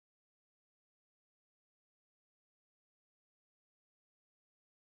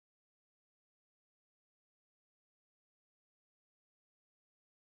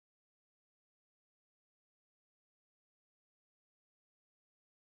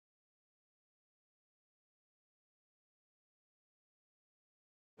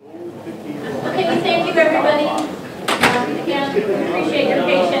Okay, thank you everybody. Again, we appreciate your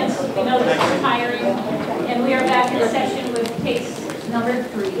patience. We know this is tiring. And we are back in session with case number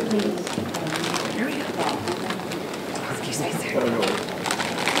 3, please. Excuse me, sir.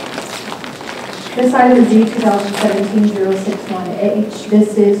 This item is Z2017-061H.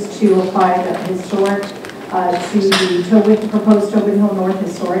 This is to apply the historic to the proposed Tobin Hill North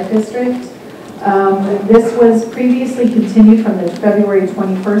Historic District. This was previously continued from the February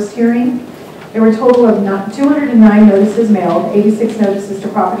 21st hearing. There were a total of 209 notices mailed, 86 notices to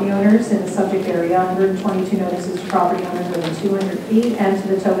property owners in the subject area, 122 notices to property owners within 200 feet, and to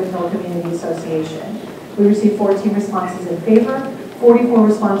the Tobin Hill Community Association. We received 14 responses in favor, 44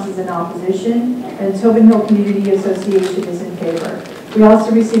 responses in opposition, and Tobin Hill Community Association is in favor. We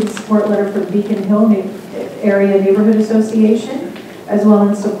also received a support letter from Beacon Hill Area Neighborhood Association, as well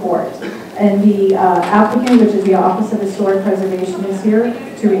in support. And the applicant, which is the Office of Historic Preservation, is here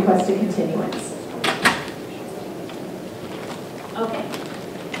to request a continuance. Okay.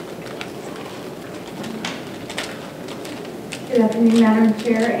 Good afternoon, Madam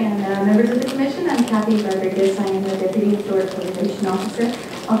Chair and members of the Commission. I'm Kathy Rodriguez. I am the Deputy Historic Preservation Officer.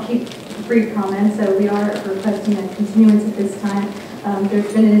 I'll keep brief comments. So we are requesting a continuance at this time.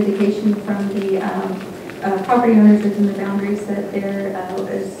 There's been an indication from the property owners within the boundaries that there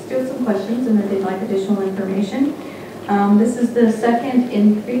is still some questions and that they'd like additional information. This is the second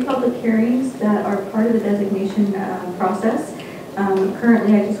in 3 public hearings that are part of the designation process.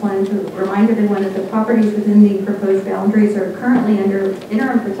 Currently, I just wanted to remind everyone that the properties within the proposed boundaries are currently under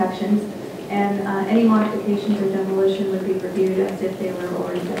interim protections, and any modifications or demolition would be reviewed as if they were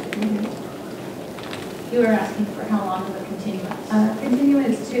already designated. You are asking for how long of a continuance?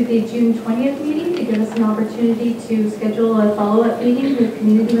 Continuance to the June 20th meeting to give us an opportunity to schedule a follow-up meeting with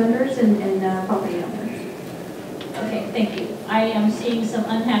community members and property owners. Okay, thank you. I am seeing some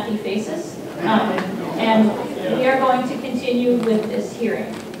unhappy faces, and we are going to continue with this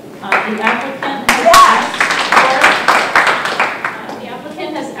hearing. The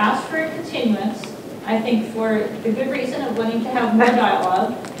applicant has asked for a continuance, I think for the good reason of wanting to have more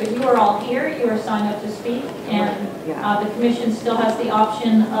dialogue, but you are all here, you are signed up to speak, and the Commission still has the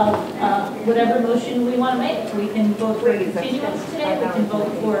option of whatever motion we want to make. We can vote for continuance today, we can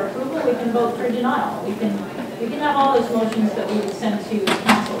vote for approval, we can vote for denial. We can have all those motions that we would send to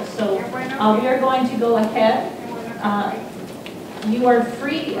council. So we are going to go ahead. You are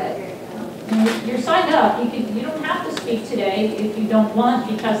free. You're signed up. You don't have to speak today if you don't want,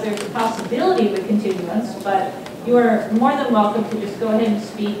 because there's a possibility of a continuance, but you are more than welcome to just go ahead and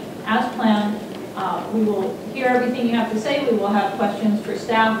speak as planned. We will hear everything you have to say. We will have questions for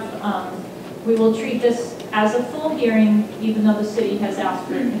staff. We will treat this as a full hearing, even though the city has asked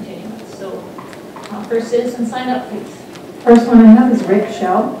for a continuance. So first citizen, sign up, please. First one I have is Rick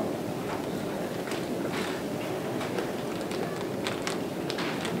Shell.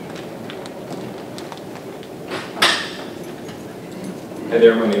 Hi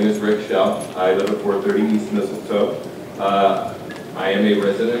there, my name is Rick Shell. I live at 430 East Mistletoe. I am a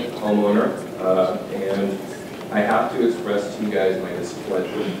resident homeowner, and I have to express to you guys my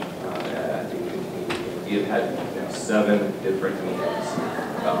displeasure at the continuing. We have had now 7 different meetings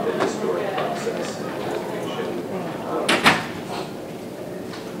about the historic process and designation.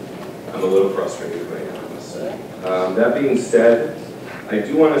 I'm a little frustrated right now, I must say. That being said, I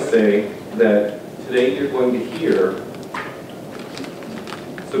do want to say that today you're going to hear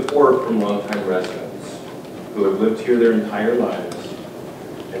support from longtime residents who have lived here their entire lives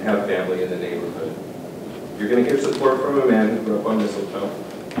and have family in the neighborhood. You're going to hear support from a man who grew up on Mistletoe,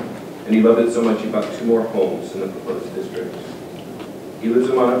 and he loved it so much he bought 2 more homes in the proposed district. He lives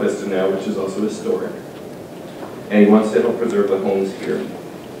in Monte Vista now, which is also historic, and he wants to help preserve the homes here.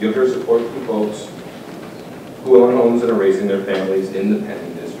 You'll hear support from folks who own homes and are raising their families in the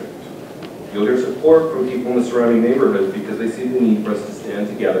pending district. You'll hear support from people in the surrounding neighborhoods because they see the need for us to stand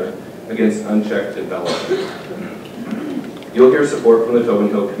together against unchecked development. You'll hear support from the Tobin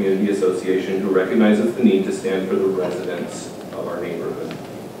Hill Community Association, who recognizes the need to stand for the residents of our neighborhood.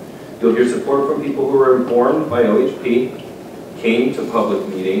 You'll hear support from people who are informed by OHP, came to public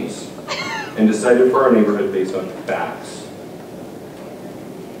meetings, and decided for our neighborhood based on facts.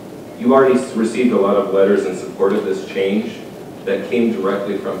 You've already received a lot of letters in support of this change that came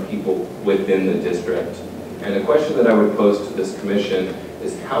directly from people within the district. And the question that I would pose to this commission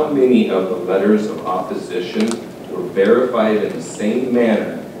is how many of the letters of opposition were verified in the same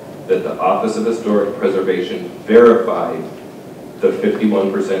manner that the Office of Historic Preservation verified the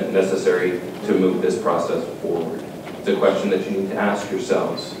 51% necessary to move this process forward? It's a question that you need to ask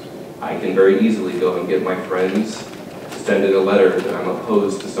yourselves. I can very easily go and get my friends to send in a letter that I'm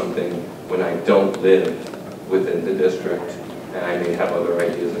opposed to something when I don't live within the district and I may have other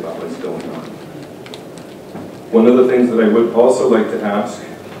ideas about what's going on. One of the things that I would also like to ask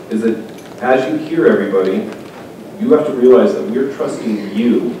is that as you hear everybody, you have to realize that we're trusting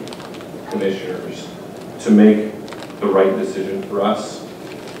you, commissioners, to make the right decision for us.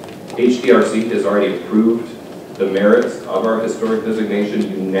 HDRC has already approved the merits of our historic designation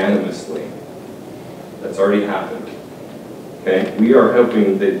unanimously. That's already happened. Okay? We are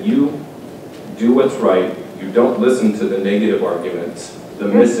hoping that you do what's right. You don't listen to the negative arguments, the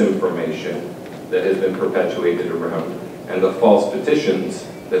misinformation that has been perpetuated around, and the false petitions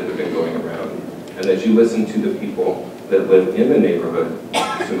that have been going around, and that you listen to the people that live in the neighborhood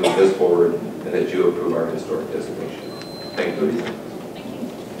to move this forward, and that you approve our historic designation. Thank you.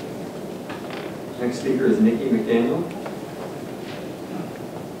 Next speaker is Nikki McDaniel.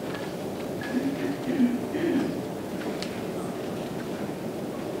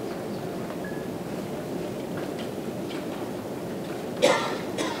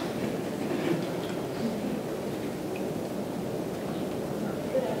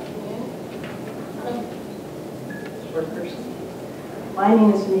 My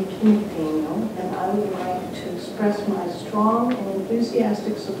name is Nikki McDaniel, and I would like to express my strong and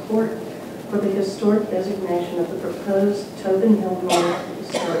enthusiastic support for the historic designation of the proposed Tobin Hill North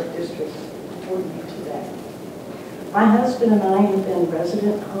Historic District for you today. My husband and I have been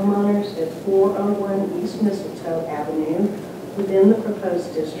resident homeowners at 401 East Mistletoe Avenue within the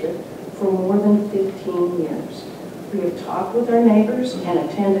proposed district for more than 15 years. We have talked with our neighbors and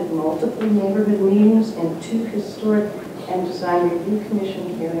attended multiple neighborhood meetings and 2 historic and design review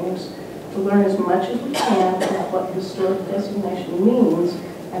commission hearings to learn as much as we can about what historic designation means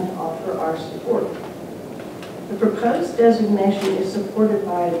and to offer our support. The proposed designation is supported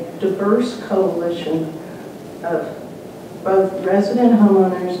by a diverse coalition of both resident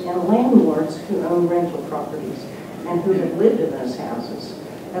homeowners and landlords who own rental properties and who have lived in those houses,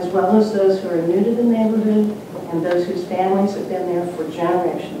 as well as those who are new to the neighborhood and those whose families have been there for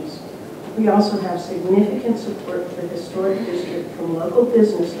generations. We also have significant support for the historic district from local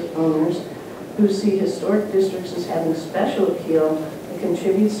business owners who see historic districts as having special appeal that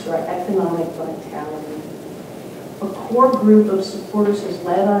contributes to our economic vitality. A core group of supporters has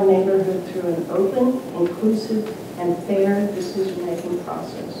led our neighborhood through an open, inclusive, and fair decision-making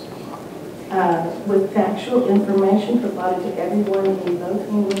process, with factual information provided to everyone in both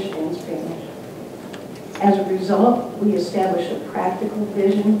English and Spanish. As a result, we established a practical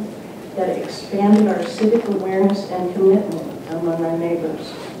vision that expanded our civic awareness and commitment among our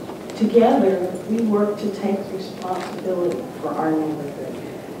neighbors. Together, we work to take responsibility for our neighborhood.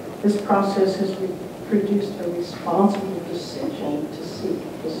 This process has produced a responsible decision to seek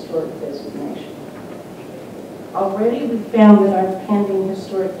historic designation. Already, we found that our pending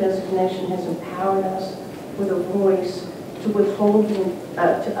historic designation has empowered us with a voice to uphold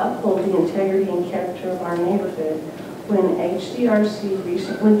the integrity and character of our neighborhood when HDRC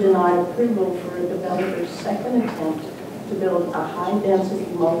recently denied approval for a developer's second attempt to build a high-density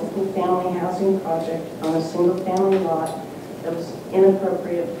multiple-family housing project on a single-family lot that was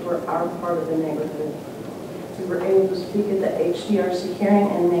inappropriate for our part of the neighborhood. We were able to speak at the HDRC hearing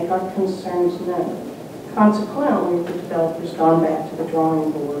and make our concerns known. Consequently, the developer's gone back to the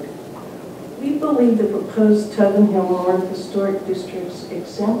drawing board. We believe the proposed Tobin Hill North Historic District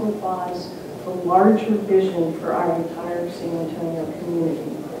exemplifies a larger vision for our entire San Antonio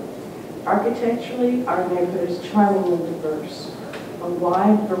community. Architecturally, our neighborhood is charmingly diverse. A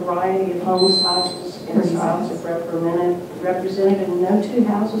wide variety of home sizes and styles are represented, and no 2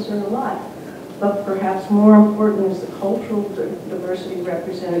 houses are alike. But perhaps more important is the cultural diversity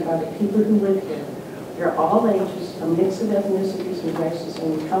represented by the people who live here. They're all ages, a mix of ethnicities and races,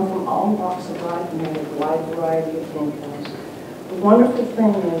 and we come from all walks of life and have a wide variety of incomes. The wonderful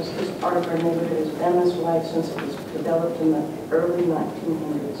thing is, this part of our neighborhood has been this way since it was developed in the early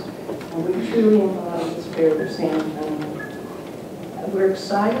 1900s, and we truly embody the spirit of San Antonio. We're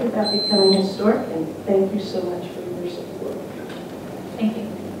excited about becoming historic, and thank you so much for your support. Thank you.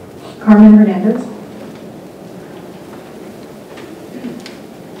 Carmen Hernandez.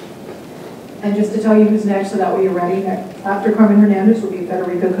 And just to tell you who's next so that way you're ready, after Carmen Hernandez will be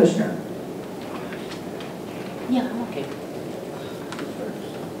Federico Kushner. Yeah, I'm okay.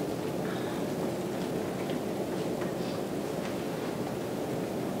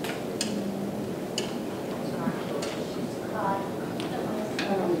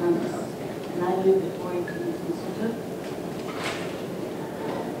 And I live before you can consider.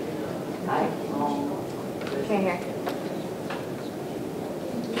 Can't hear.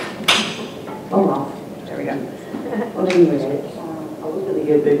 Hold on. There we go. Well, 3 minutes. I was going to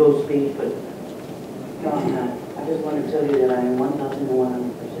give a big old speech, but no, I'm not. I just want to tell you that I am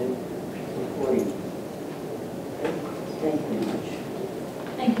 1,100% supporting. Thank you very much.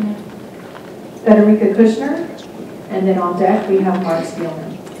 Thank you, ma'am. Federica Kushner, and then on deck we have Mark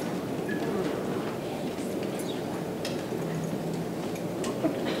Spielman.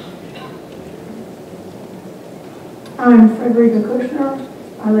 I'm Frederica Kushner.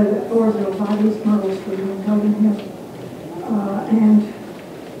 I live at 405 East Myrtle Street in Tobin Hill. And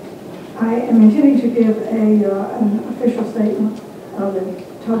I am intending to give an official statement of the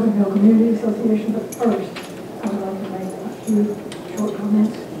Tobin Hill Community Association, but first I would like to make a few short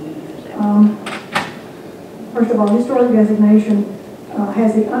comments. First of all, historic designation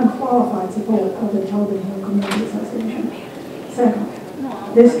has the unqualified support of the Tobin Hill Community Association. Second,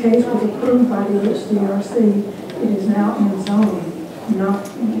 this case was approved by the HDRC. It is now in zoning, not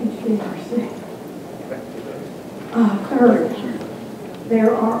in HDRC. Third,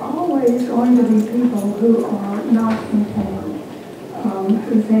 there are always going to be people who are not informed,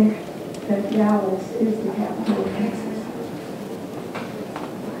 who think that Dallas is the capital of Texas.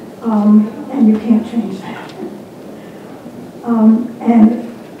 And you can't change that. And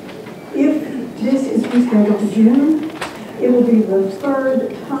if this is rescheduled to June, it will be the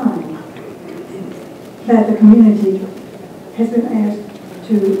third time that the community has been asked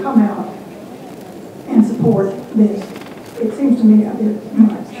to come out and support this. It seems to me a bit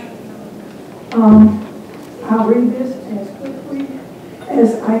much. I'll read this as quickly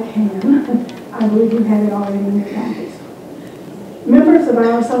as I can. I believe you have it already in your packets. Members of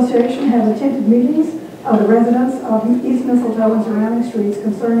our association have attended meetings of the residents of East Mistletoe and surrounding streets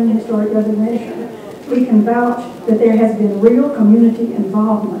concerning historic designation. We can vouch that there has been real community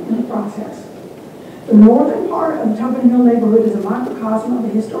involvement in the process. The northern part of the Tobin Hill neighborhood is a microcosm of the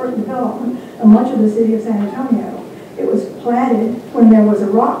historic development of much of the city of San Antonio. It was platted when there was a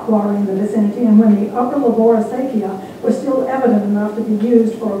rock quarry in the vicinity and when the upper labora Sakia was still evident enough to be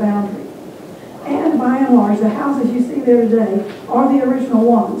used for a boundary. And by and large, the houses you see there today are the original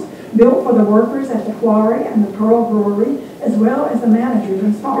ones, built for the workers at the quarry and the Pearl Brewery, as well as the managers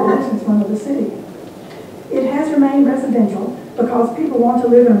and small businessmen of the city. It has remained residential because people want to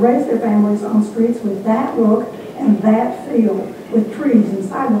live and raise their families on streets with that look and that feel, with trees and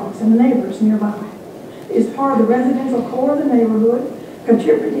sidewalks and neighbors nearby. It is part of the residential core of the neighborhood,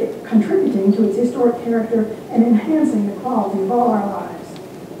 contributing to its historic character and enhancing the quality of all our lives.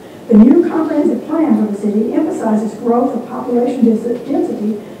 The new comprehensive plan for the city emphasizes growth of population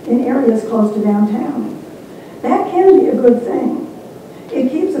density in areas close to downtown. That can be a good thing. It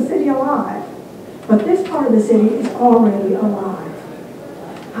keeps the city alive. But this part of the city is already alive.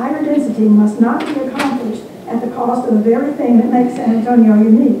 Higher density must not be accomplished at the cost of the very thing that makes San Antonio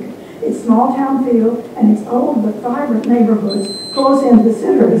unique, its small town feel and its old but vibrant neighborhoods close into the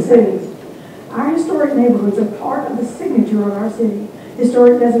center of the city. Our historic neighborhoods are part of the signature of our city.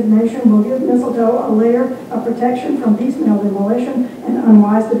 Historic designation will give Mistletoe a layer of protection from piecemeal demolition and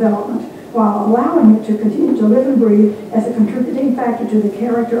unwise development, while allowing it to continue to live and breathe as a contributing factor to the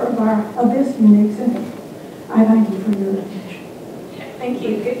character of this unique city. I thank you for your attention. Thank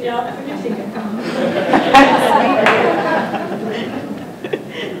you. Good job finishing it.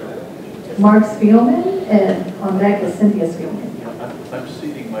 Mark Spielman, and on deck is Cynthia Spielman. I'm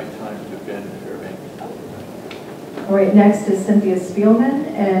ceding my time to Ben Fairbank. All right, next is Cynthia Spielman,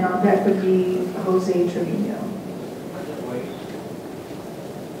 and on deck would be Jose Trevino.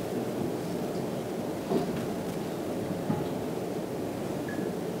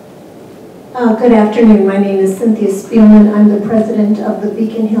 Good afternoon. My name is Cynthia Spielman. I'm the president of the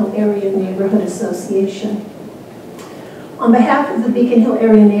Beacon Hill Area Neighborhood Association. On behalf of the Beacon Hill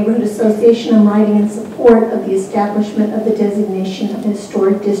Area Neighborhood Association, I'm writing in support of the establishment of the designation of the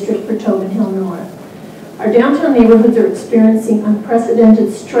Historic District for Tobin Hill North. Our downtown neighborhoods are experiencing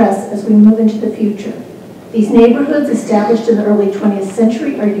unprecedented stress as we move into the future. These neighborhoods, established in the early 20th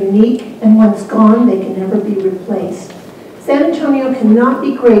century, are unique, and once gone, they can never be replaced. San Antonio cannot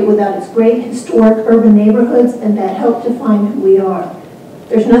be great without its great historic urban neighborhoods and that help define who we are.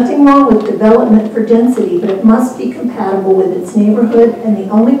 There's nothing wrong with development for density, but it must be compatible with its neighborhood, and the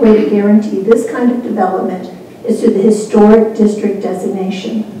only way to guarantee this kind of development is through the Historic District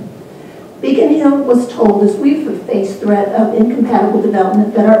designation. Beacon Hill was told, as we faced threat of incompatible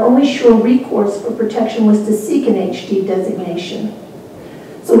development, that our only sure recourse for protection was to seek an HD designation.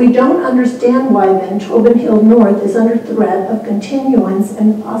 So we don't understand why then Tobin Hill North is under threat of continuance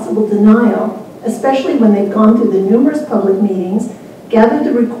and possible denial, especially when they've gone through the numerous public meetings, gathered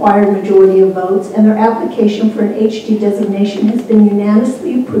the required majority of votes, and their application for an HD designation has been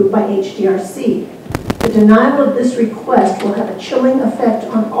unanimously approved by HDRC. The denial of this request will have a chilling effect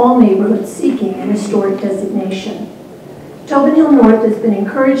on all neighborhoods seeking an historic designation. Tobin Hill North has been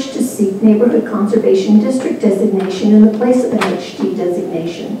encouraged to seek Neighborhood Conservation District designation in the place of an HD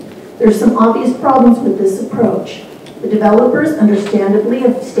designation. There are some obvious problems with this approach. The developers, understandably,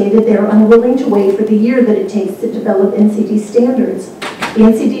 have stated they are unwilling to wait for the year that it takes to develop NCD standards. The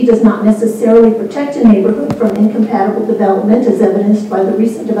NCD does not necessarily protect a neighborhood from incompatible development, as evidenced by the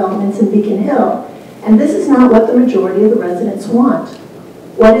recent developments in Beacon Hill, and this is not what the majority of the residents want.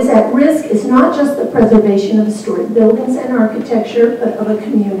 What is at risk is not just the preservation of historic buildings and architecture, but of a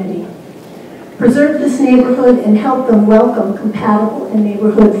community. Preserve this neighborhood and help them welcome compatible and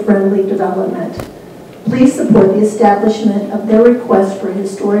neighborhood-friendly development. Please support the establishment of their request for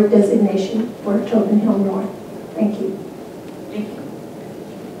historic designation for Tobin Hill North. Thank you. Thank you.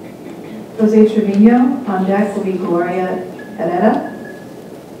 Jose Trevino. On deck will be Gloria Herrera.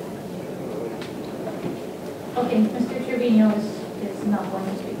 Okay, Mr. Trevino is not going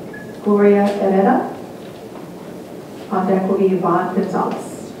to speak. Gloria Herrera. On deck will be Yvonne Gonzalez.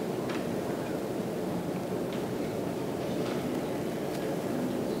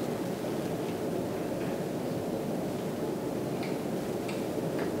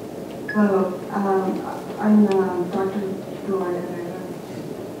 Hello, I'm Dr. Gloria Herrera.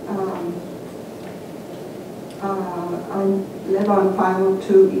 I live on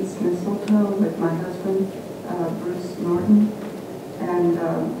 502 East Mistletoe with my husband, Bruce Norton, and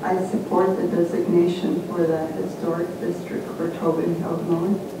I support the designation for the Historic District for Tobin Hill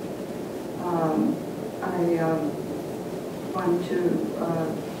North. I want to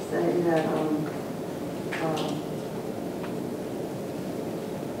say that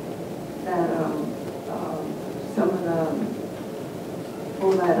some of the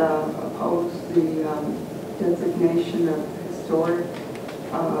people that oppose the designation of historic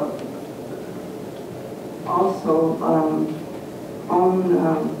also own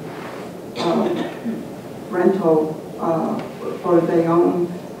rental, or they own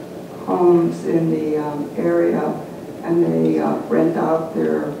homes in the area, and they rent out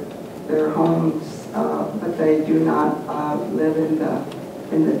their homes, but they do not live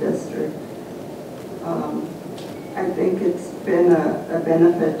in the district. I think it's been a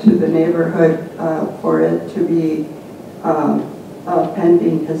benefit to the neighborhood for it to be a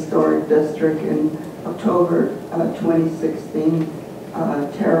pending historic district. In October 2016,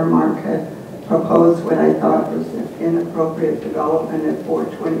 Terramark had proposed what I thought was an inappropriate development at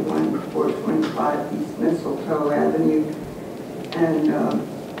 421 to 425 East Mistletoe Avenue, and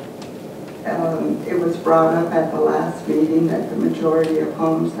it was brought up at the last meeting that the majority of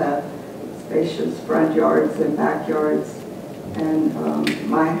homes have spacious front yards and backyards, and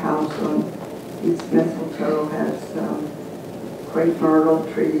my house on East Mistletoe has crepe myrtle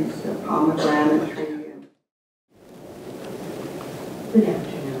trees, a pomegranate tree. Good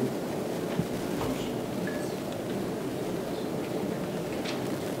afternoon.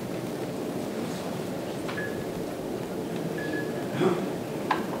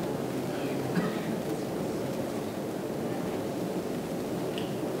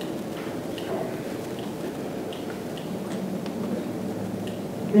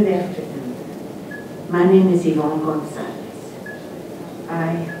 Good afternoon. My name is Yvonne Gonzalez. I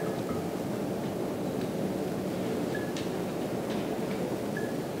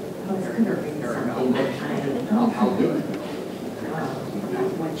was going to read something, but I don't forget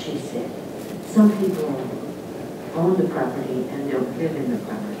what she said. Some people own the property and don't live in the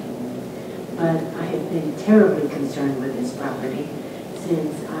property. But I have been terribly concerned with this property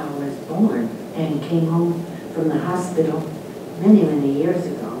since I was born and came home from the hospital many, many years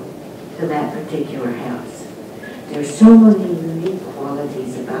ago to that particular house. There's so many unique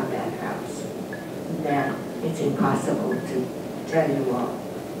qualities about that house that it's impossible to tell you all.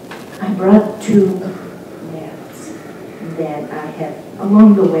 I brought 2 maps that I have,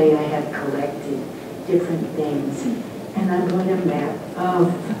 along the way I have collected different things, and I brought a map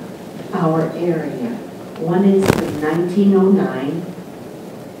of our area. One is from 1909,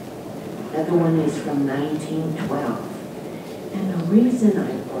 the other one is from 1912. And the reason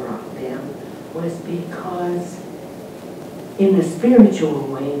I brought them was because in a spiritual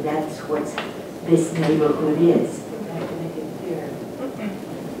way, that's what this neighborhood is. If I can make it clear.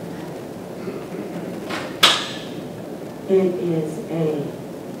 It is a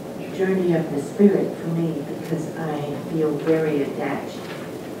journey of the spirit for me because I feel very attached.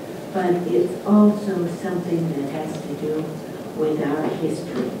 But it's also something that has to do with our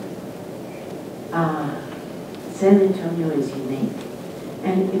history. San Antonio is unique.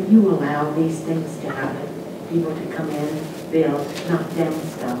 And if you allow these things to happen, people to come in, build, knock down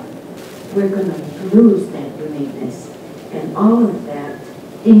stuff, we're going to lose that uniqueness. And all of that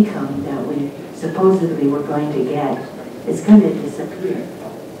income that we supposedly were going to get is going to disappear.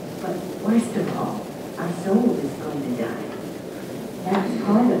 But worst of all, our soul is going to die. That's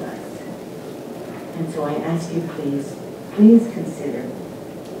part of us. And so I ask you, please consider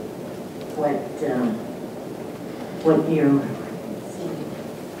what you're,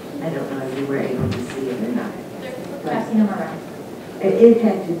 I don't know if you were able to see it or not. Passing them around. It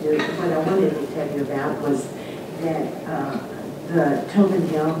had to do, what I wanted to tell you about was that the Tobin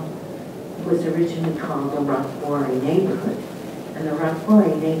Hill was originally called the Rock Quarry neighborhood. And the Rock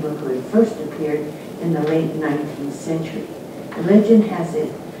Quarry neighborhood first appeared in the late 19th century. The legend has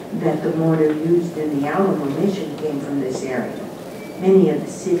it that the mortar used in the Alamo Mission came from this area. Many of the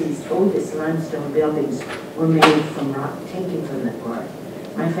city's oldest limestone buildings were made from rock taken from the quarry.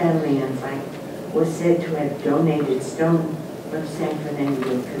 My family, in fact, was said to have donated stone from San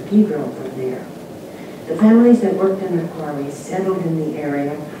Fernando Cathedral from there. The families that worked in the quarry settled in the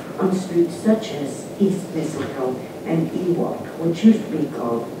area on streets such as East Mistletoe and Ewald, which used to be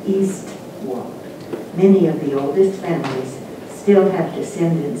called East Wald. Many of the oldest families still have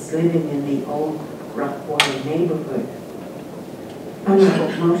descendants living in the old Rock Quarry neighborhood.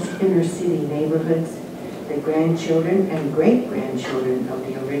 Unlike most inner city neighborhoods, the grandchildren and great-grandchildren of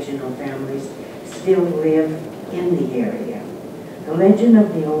the original families still live in the area. The legend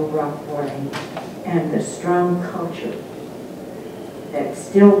of the old Rock Quarry and the strong culture that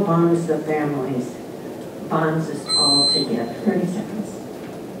still bonds the families bonds us all together. 30 seconds.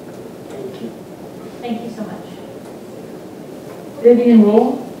 Thank you. Thank you so much. Vivian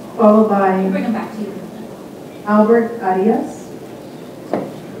Rule, followed by Bring them back to you. Albert Arias.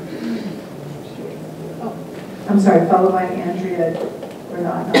 I'm sorry, followed by Andrea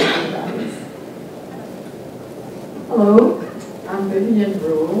Renaud. Hello. I'm Vivian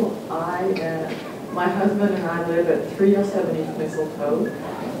Rule. My husband and I live at 307 East Mistletoe.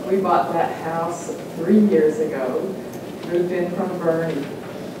 We bought that house 3 years ago, moved in from Bernie,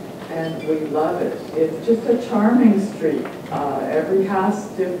 and we love it. It's just a charming street. Every house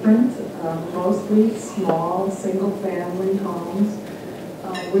different, mostly small, single-family homes.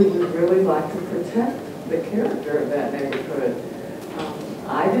 We would really like to protect the character of that neighborhood.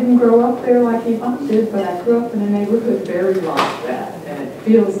 I didn't grow up there like Yvonne did, but I grew up in a neighborhood very like that, and it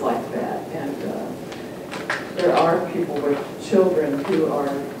feels like that. And there are people with children who are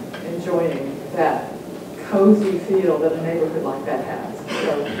enjoying that cozy feel that a neighborhood like that has.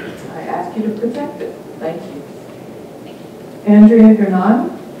 So I ask you to protect it. Thank you. Andrea Renaud,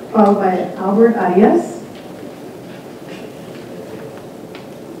 followed by Albert Arias.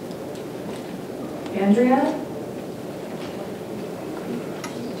 Andrea?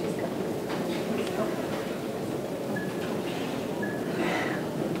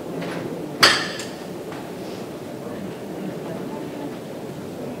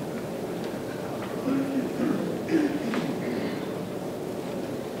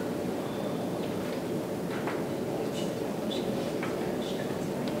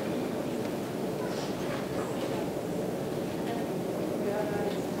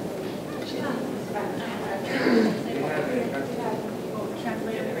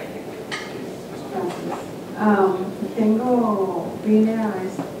 Vine a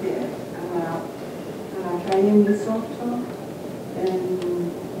la calle Mistletoe en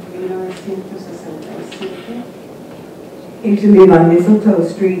 1967. Came to live on Mistletoe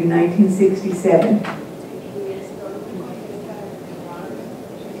Street in 1967.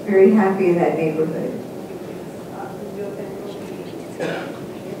 Very happy in that neighborhood.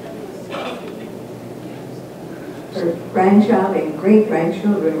 Her grandchild and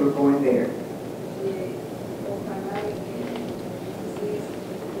great-grandchildren were born there.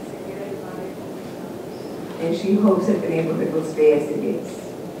 And she hopes that the neighborhood will stay as it is.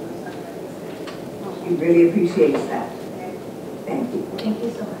 She really appreciates that. Thank you. Thank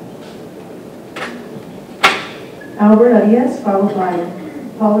you so much. Albert Arias, followed by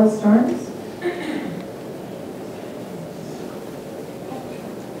Paula Stearns.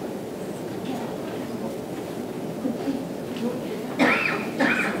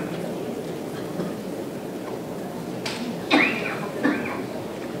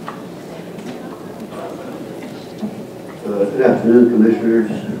 Good afternoon,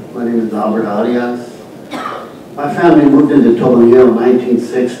 Commissioners. My name is Albert Arias. My family moved into Tobin Hill in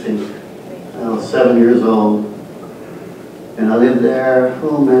 1960. I was 7 years old. And I lived there,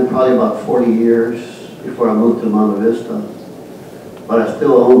 probably about 40 years before I moved to Monte Vista. But I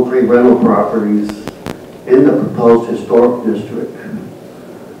still own 3 rental properties in the proposed historic district.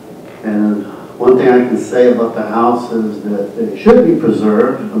 And One thing I can say about the house is that they should be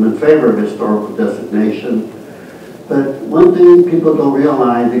preserved. I'm in favor of historical designation. But one thing people don't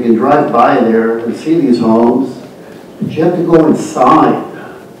realize, you can drive by there and see these homes, but you have to go inside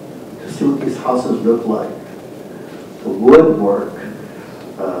to see what these houses look like. The woodwork,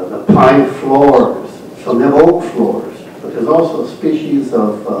 the pine floors, some have oak floors, but there's also a species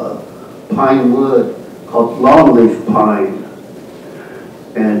of pine wood called longleaf pine.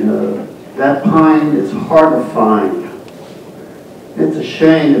 And that pine is hard to find. It's a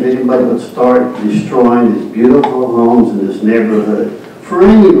shame if anybody would start destroying these beautiful homes in this neighborhood for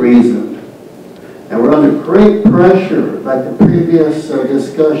any reason. And we're under great pressure, like the previous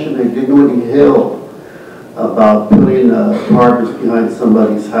discussion at Dignity Hill about putting apartments behind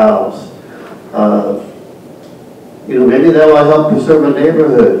somebody's house. You know, maybe that will help preserve a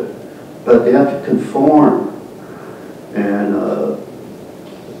neighborhood, but they have to conform.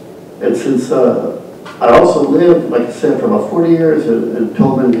 And since I also lived, like I said, for about 40 years in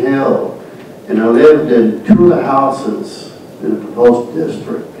Tobin Hill, and I lived in 2 of the houses in the proposed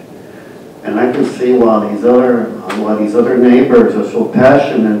district. And I can see why these other neighbors are so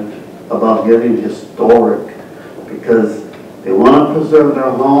passionate about getting historic, because they want to preserve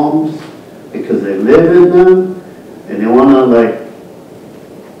their homes, because they live in them, and they want to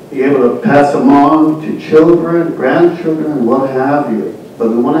be able to pass them on to children, grandchildren, what have you. But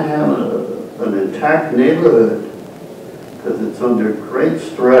we want to have an intact neighborhood because it's under great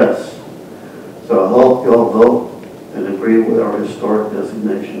stress. So I hope you all vote and agree with our historic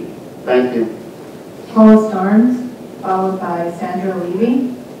designation. Thank you. Paula Starnes, followed by Sandra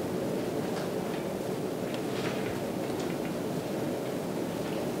Levy.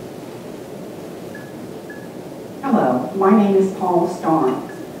 Hello, my name is Paula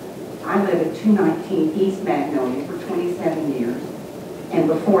Starnes. I live at 219 East Magnolia for 27 years. And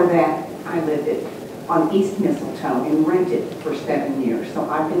before that, I lived on East Mistletoe and rented for 7 years. So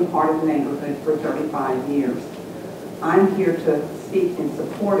I've been part of the neighborhood for 35 years. I'm here to speak in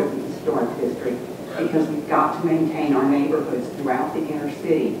support of the historic district because we've got to maintain our neighborhoods throughout the inner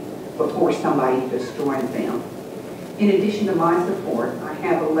city before somebody destroys them. In addition to my support, I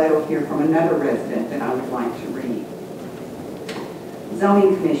have a letter here from another resident that I would like to read.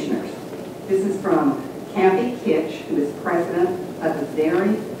 Zoning Commissioners, this is from Kathy Kitch, who is president of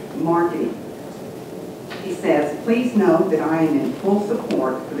Azeri Marketing. He says, please note that I am in full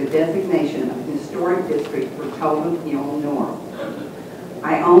support for the designation of an historic district for Tobin Hill North.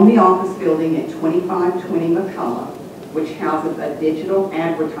 I own the office building at 2520 McCullough, which houses a digital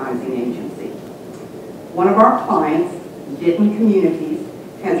advertising agency. One of our clients, Ditton Communities,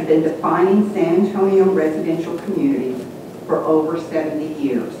 has been defining San Antonio residential communities for over 70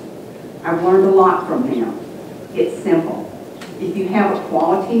 years. I've learned a lot from them. It's simple. If you have a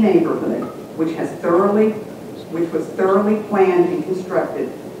quality neighborhood which was thoroughly planned and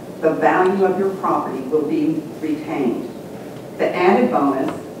constructed, the value of your property will be retained. The added bonus,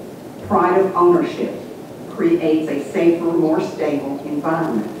 pride of ownership, creates a safer, more stable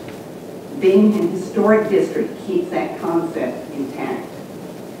environment. Being an historic district keeps that concept intact.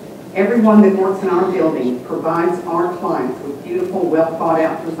 Everyone that works in our building provides our clients with beautiful, well thought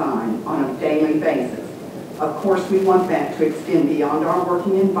out design on a daily basis. Of course, we want that to extend beyond our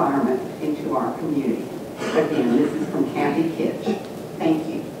working environment into our community. Again, this is from Kathy Kitch. Thank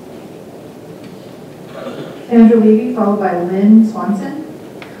you. Sandra Levy, followed by Lynn Swanson.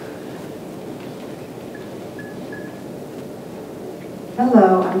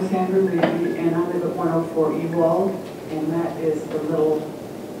 Hello, I'm Sandra Levy, and I live at 104 Ewald, and that is the little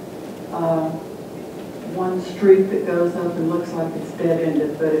one street that goes up and looks like it's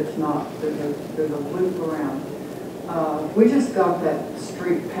dead-ended, but it's not. There's a loop around. We just got that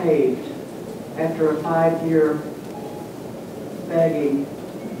street paved after a 5-year begging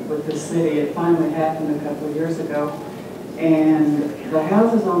with the city. It finally happened a couple of years ago. And the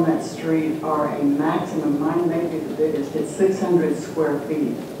houses on that street are a maximum, mine may be the biggest, it's 600 square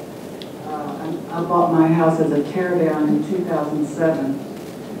feet. I bought my house as a tear down in 2007.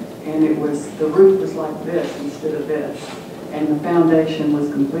 And the roof was like this instead of this, and the foundation was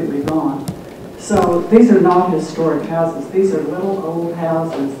completely gone. So these are not historic houses. These are little old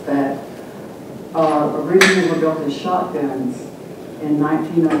houses that originally were built as shotguns in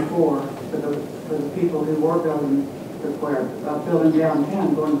 1904 for the people who were building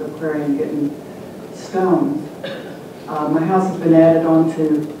downtown, going to the quarry and getting stones. My house has been added on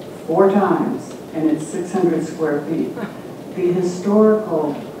to 4 times, and it's 600 square feet. The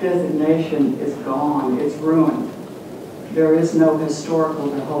historical designation is gone. It's ruined. There is no historical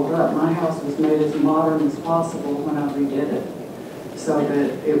to hold up. My house was made as modern as possible when I redid it. so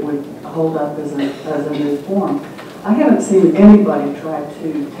that it would hold up as a new form. I haven't seen anybody try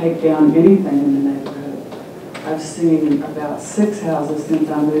to take down anything in the neighborhood. I've seen about 6 houses since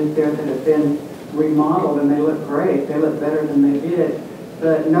I moved there that have been remodeled, and they look great. They look better than they did.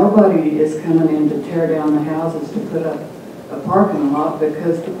 But nobody is coming in to tear down the houses to put up a parking lot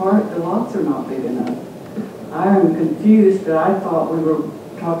because the lots are not big enough. I am confused that I thought we were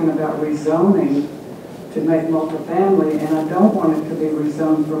talking about rezoning to make multifamily, and I don't want it to be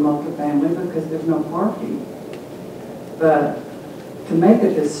rezoned for multifamily because there's no parking. But to make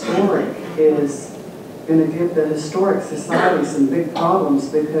it historic is going to give the Historic Society some big problems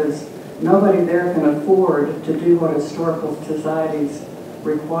because nobody there can afford to do what historical societies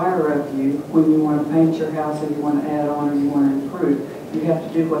require of you when you want to paint your house or you want to add on or you want to improve. You have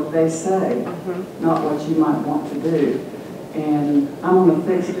to do what they say, not what you might want to do. And I'm on a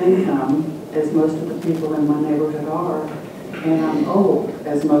fixed income, as most of the people in my neighborhood are, and I'm old,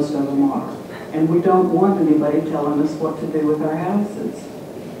 as most of them are. And we don't want anybody telling us what to do with our houses.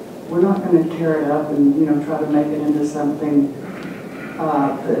 We're not going to tear it up and, you know, try to make it into something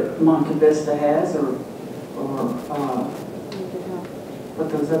that Monte Vista has or what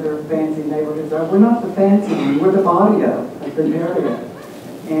those other fancy neighborhoods are. We're not the fancy one. We're the barrio of the area.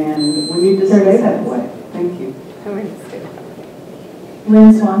 And we need to stay that way. Thank you.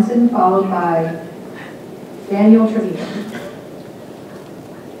 Lynn Swanson, followed by Daniel Trevino.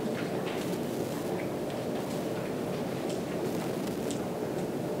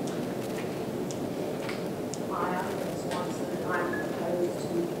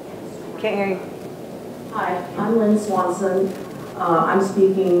 Can't hear you. Hi, I'm Lynn Swanson. I'm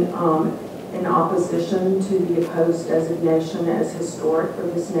speaking in opposition to the opposed designation as historic for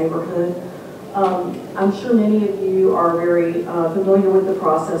this neighborhood. I'm sure many of you are very familiar with the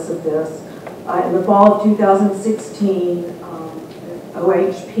process of this. In the fall of 2016,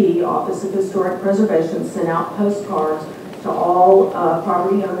 OHP, Office of Historic Preservation, sent out postcards to all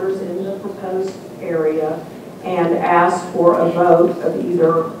property owners in the proposed area and asked for a vote of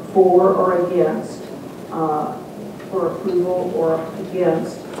either for or against, for approval or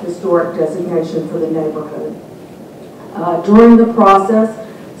against historic designation for the neighborhood. During the process,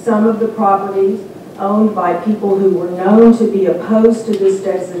 some of the properties owned by people who were known to be opposed to this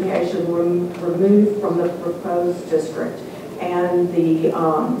designation were removed from the proposed district, and the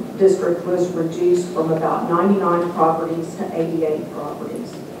district was reduced from about 99 properties to 88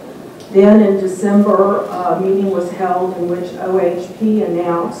 properties. Then in December, a meeting was held in which OHP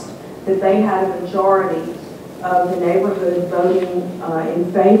announced that they had a majority of the neighborhood voting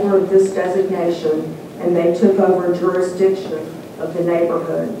in favor of this designation, and they took over jurisdiction of the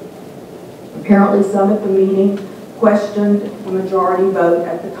neighborhood. Apparently some at the meeting questioned the majority vote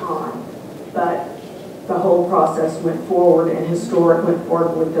at the time, but the whole process went forward and Historic went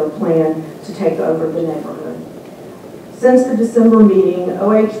forward with their plan to take over the neighborhood. Since the December meeting,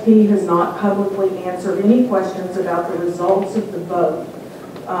 OHP has not publicly answered any questions about the results of the vote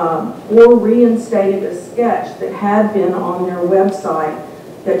or reinstated a sketch that had been on their website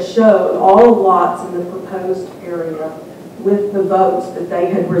that showed all lots in the proposed area with the votes that they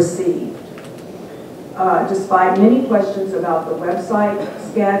had received. Despite many questions about the website,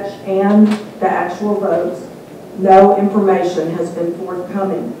 sketch, and the actual votes, no information has been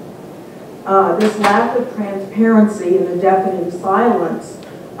forthcoming. This lack of transparency and the deafening silence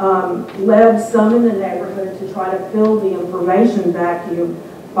led some in the neighborhood to try to fill the information vacuum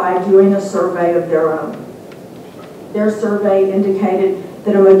by doing a survey of their own. Their survey indicated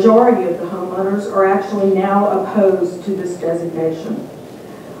that a majority of the homeowners are actually now opposed to this designation.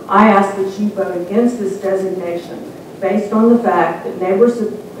 I ask that you vote against this designation based on the fact that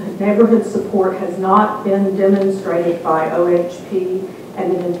neighborhood support has not been demonstrated by OHP,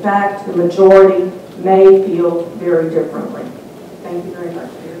 and that in fact the majority may feel very differently. Thank you very much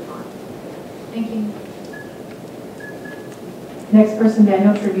for your time. Thank you. Next person,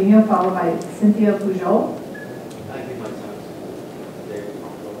 Daniel Trevino, followed by Cynthia Pujol. I think my son's David.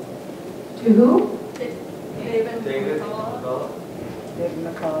 To who? David. David.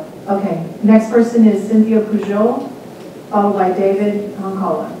 Okay. Next person is Cynthia Pujol, followed by David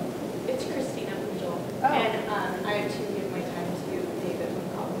Honcola. It's Christina Pujol, and I have to give my time to David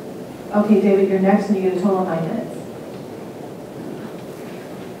Honcola. Okay, David, you're next, and you get a total of 9 minutes.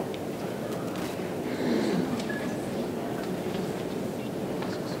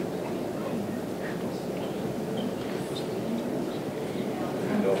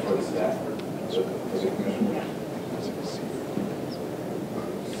 No for the staff, for the commission.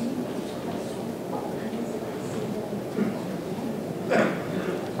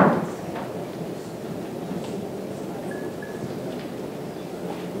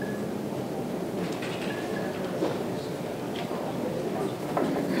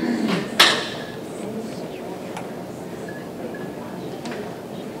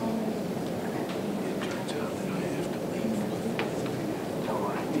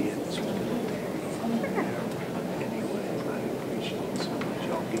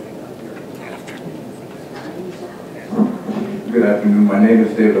 Good afternoon. My name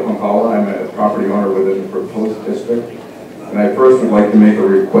is David Hunkala. I'm a property owner within the proposed district. And I first would like to make a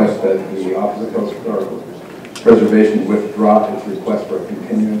request that the Office of Historical Preservation withdraw its request for a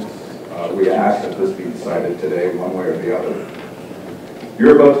continuance. We ask that this be decided today, one way or the other.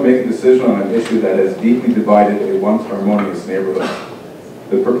 You're about to make a decision on an issue that has deeply divided a once harmonious neighborhood.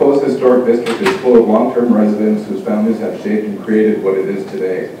 The proposed historic district is full of long-term residents whose families have shaped and created what it is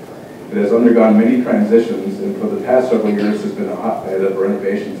today. It has undergone many transitions, and for the past several years has been a hotbed of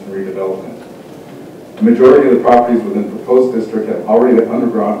renovations and redevelopment. The majority of the properties within the proposed district have already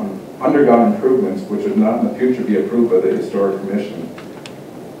undergone improvements which would not in the future be approved by the Historic Commission.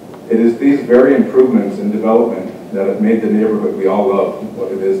 It is these very improvements and development that have made the neighborhood we all love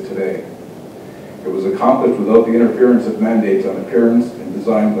what it is today. It was accomplished without the interference of mandates on appearance and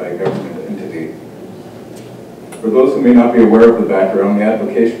design by a government entity. For those who may not be aware of the background, the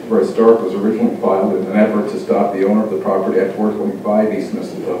application for historic was originally filed in an effort to stop the owner of the property at 425 East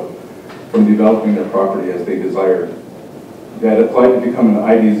Mistletoe from developing their property as they desired. They had applied to become an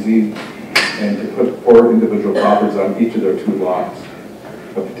IDZ and to put 4 individual properties on each of their 2 lots.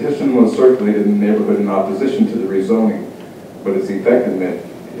 A petition was circulated in the neighborhood in opposition to the rezoning, but its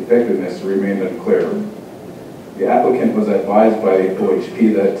effectiveness remained unclear. The applicant was advised by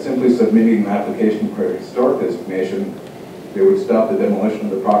OHP that simply submitting an application for a historic designation, they would stop the demolition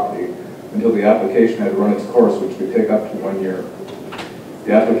of the property until the application had run its course, which could take up to 1 year.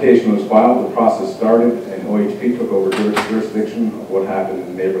 The application was filed, the process started, and OHP took over jurisdiction of what happened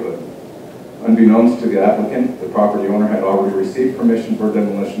in the neighborhood. Unbeknownst to the applicant, the property owner had already received permission for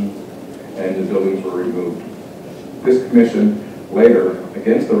demolition and the buildings were removed. This commission later,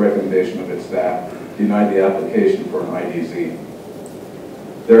 against the recommendation of its staff, denied the application for an IDZ.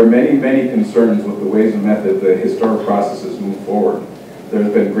 There are many, many concerns with the ways and methods the historic processes move forward. There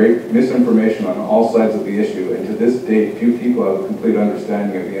has been great misinformation on all sides of the issue, and to this date, few people have a complete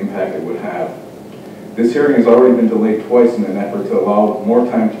understanding of the impact it would have. This hearing has already been delayed twice in an effort to allow more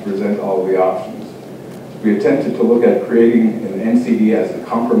time to present all of the options. We attempted to look at creating an NCD as a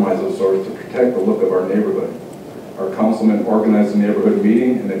compromise of sorts to protect the look of our neighborhood. Our councilman organized a neighborhood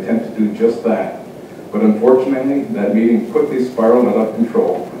meeting and attempted to do just that. But unfortunately, that meeting quickly spiraled out of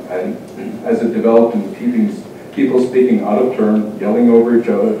control and as it developed into people speaking out of turn, yelling over each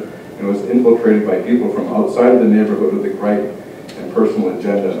other, and was infiltrated by people from outside of the neighborhood with a gripe and personal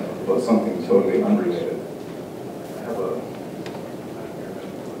agenda about something totally unrelated.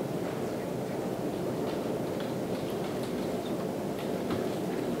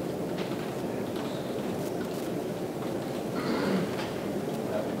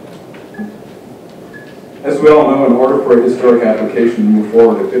 As we all know, in order for a historic application to move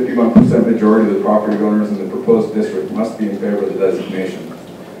forward, a 51% majority of the property owners in the proposed district must be in favor of the designation.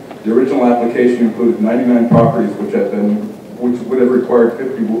 The original application included 99 properties which would have required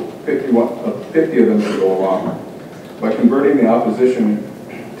 50 of them to go along. By converting the opposition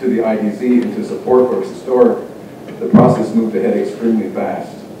to the IDZ into support for historic, the process moved ahead extremely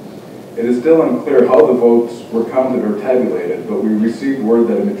fast. It is still unclear how the votes were counted or tabulated, but we received word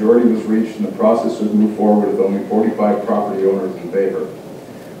that a majority was reached and the process would move forward with only 45 property owners in favor.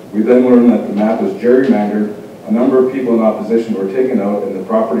 We then learned that the map was gerrymandered, a number of people in opposition were taken out, and the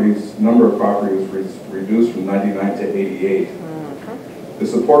number of properties was reduced from 99 to 88. The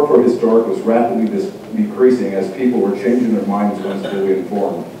support for historic was rapidly decreasing as people were changing their minds once fully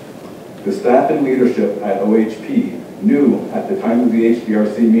informed. The staff and leadership at OHP knew at the time of the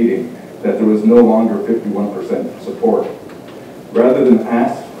HDRC meeting that there was no longer 51% support. Rather than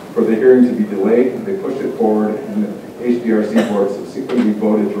ask for the hearing to be delayed, they pushed it forward, and the HDRC board subsequently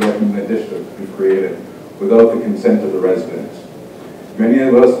voted to recommend the district be created without the consent of the residents. Many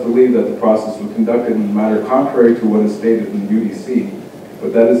of us believe that the process was conducted in a manner contrary to what is stated in the UDC,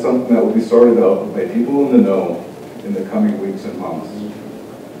 but that is something that will be sorted out by people in the know in the coming weeks and months.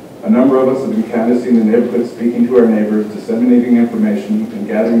 A number of us have been canvassing the neighborhood, speaking to our neighbors, disseminating information, and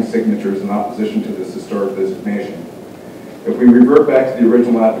gathering signatures in opposition to this historic designation. If we revert back to the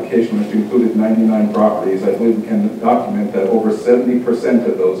original application, which included 99 properties, I believe we can document that over 70%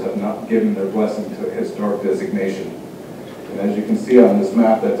 of those have not given their blessing to a historic designation. And as you can see on this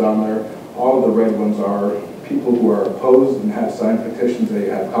map that's on there, all of the red ones are people who are opposed and have signed petitions they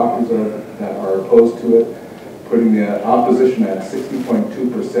have copies of that are opposed to it, putting the opposition at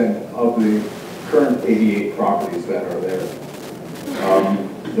 60.2% of the current 88 properties that are there.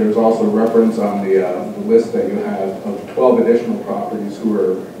 There's also reference on the list that you have of 12 additional properties who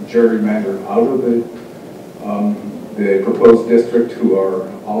are gerrymandered out of the proposed district who are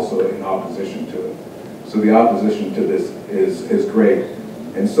also in opposition to it. So the opposition to this is great.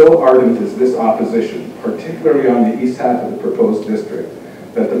 And so ardent is this opposition, particularly on the east half of the proposed district,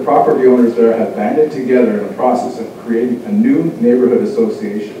 that the property owners there have banded together in a process of creating a new neighborhood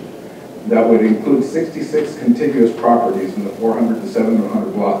association that would include 66 contiguous properties in the 400 to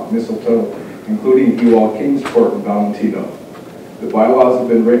 700 block of Mistletoe, including Ewald, Kingsport, and Valentino. The bylaws have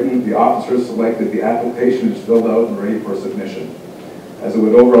been written, the officers selected, the application is filled out and ready for submission. As it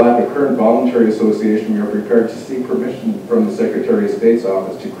would overlap a current voluntary association, we are prepared to seek permission from the Secretary of State's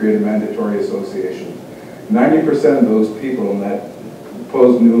office to create a mandatory association. 90% of those people in that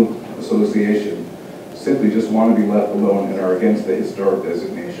proposed new association simply just want to be left alone and are against the historic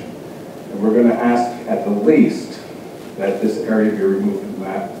designation. And we're going to ask at the least that this area be removed from the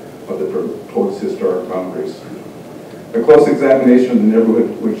map of the proposed historic boundaries. A close examination of the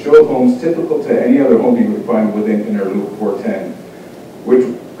neighborhood would show homes typical to any other home you would find within Inner Loop 410, which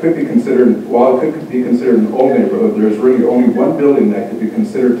could be considered, while it could be considered an old neighborhood, there's really only one building that could be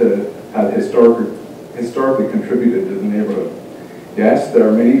considered to have historically contributed to the neighborhood. Yes, there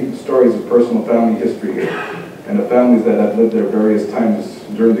are many stories of personal family history here, and of families that have lived there various times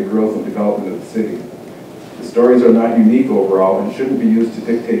during the growth and development of the city. The stories are not unique overall and shouldn't be used to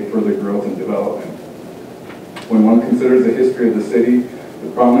dictate further growth and development. When one considers the history of the city,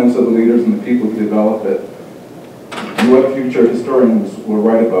 the prominence of the leaders and the people who developed it, and what future historians will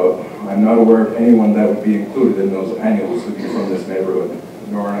write about, I'm not aware of anyone that would be included in those annuals who be from this neighborhood,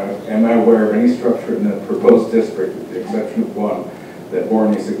 nor am I aware of any structure in the proposed district, with the exception of one, that bore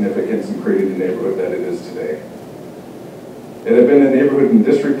any significance in creating the neighborhood that it is today. It had been a neighborhood in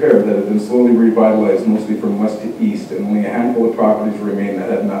disrepair that had been slowly revitalized mostly from west to east, and only a handful of properties remain that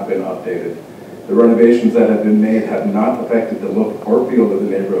have not been updated. The renovations that have been made have not affected the look or feel of the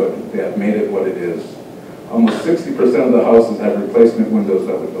neighborhood. They have made it what it is. Almost 60% of the houses have replacement windows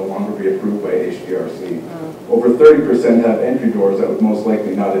that would no longer be approved by HDRC. Over 30% have entry doors that would most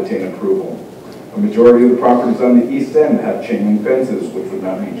likely not attain approval. A majority of the properties on the east end have chain link fences, which would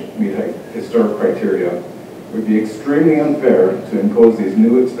not meet historic criteria. It would be extremely unfair to impose these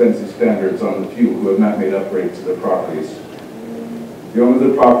new expensive standards on the few who have not made upgrades to their properties. The owner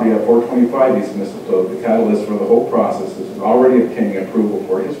of the property at 425 East Mistletoe, the catalyst for the whole process, is already obtaining approval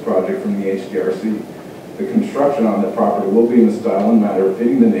for his project from the HDRC. The construction on that property will be in the style and manner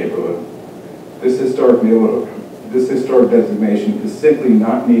fitting the neighborhood. This historic designation is simply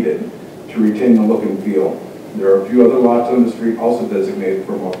not needed to retain the look and feel. There are a few other lots on the street also designated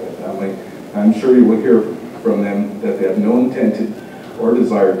for multifamily. I'm sure you will hear from them that they have no intent or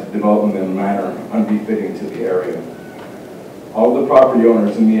desire to develop them in a manner unbefitting to the area. All the property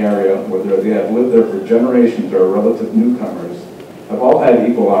owners in the area, whether they have lived there for generations or are relative newcomers, have all had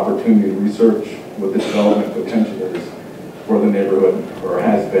equal opportunity to research what the development potential is for the neighborhood, or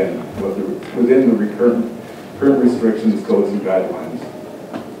has been, within the current restrictions, codes, and guidelines.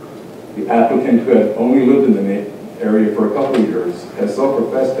 The applicant, who had only lived in the area for a couple of years, has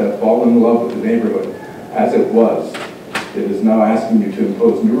self-professed to have fallen in love with the neighborhood as it was. It is now asking you to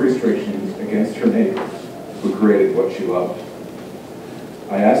impose new restrictions against her neighbors who created what she loved.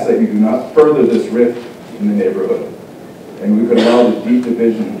 I ask that you do not further this rift in the neighborhood, and we could allow the deep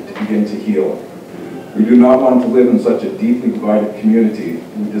division to begin to heal. We do not want to live in such a deeply divided community.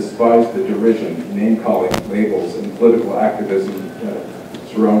 We despise the derision, name-calling, labels, and political activism that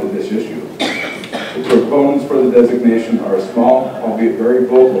surrounded this issue. The proponents for the designation are a small, albeit very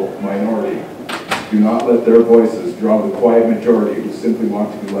vocal, minority. Do not let their voices drown the quiet majority who simply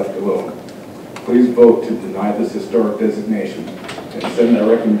want to be left alone. Please vote to deny this historic designation and send that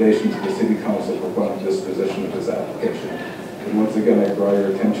recommendation to the City Council for final disposition of this application. And once again, I draw your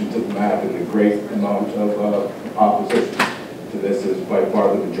attention to the map, and the great amount of opposition to this is by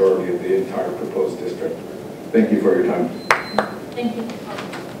far the majority of the entire proposed district. Thank you for your time. Thank you.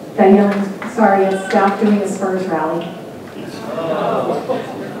 Danielle, sorry, it's staff doing a Spurs rally.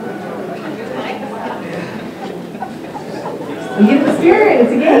 You get the spirit,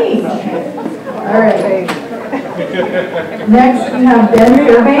 it's a game. All right. Next, we have Ben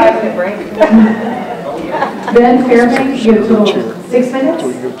Fairbank. Ben Fairbank, you get a total of 6 minutes.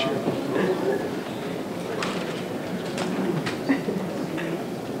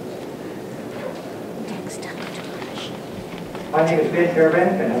 My name is Ben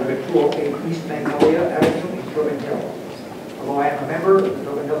Fairbank, and I live at 208 East Magnolia Avenue in Tobin Hill. Although I am a member of the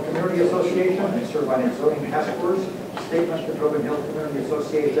Tobin Hill Community Association and serve on its zoning task force, statement to the Tobin Hill Community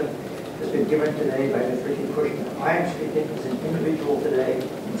Association has been given today by Ms. Ricky Cushman. I am speaking as an individual today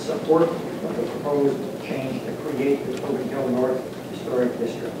in support of the proposed change to create the Tobin Hill North Historic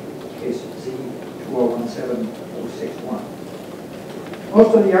District, case Z 2017061.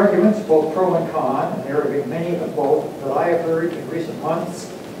 Most of the arguments, both pro and con, and there have been many of both, that I have heard in recent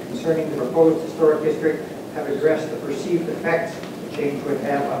months concerning the proposed historic district have addressed the perceived effects the change would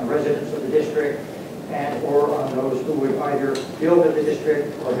have on residents of the district and or on those who would either build in the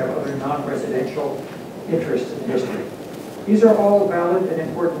district or have other non-residential interests in the district. These are all valid and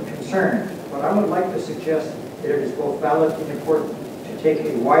important concerns, but I would like to suggest that it is both valid and important to take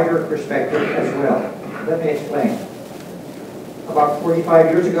a wider perspective as well. Let me explain. About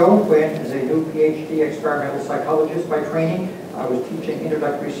 45 years ago, when as a new PhD experimental psychologist by training, I was teaching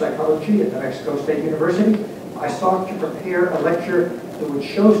introductory psychology at New Mexico State University, I sought to prepare a lecture that would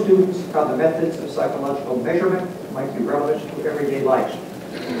show students how the methods of psychological measurement might be relevant to everyday life.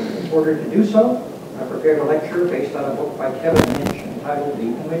 In order to do so, I prepared a lecture based on a book by Kevin Lynch entitled The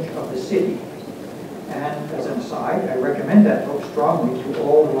Image of the City. And as an aside, I recommend that book strongly to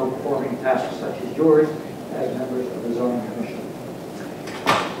all who are performing tasks such as yours as members of the Zoning Commission.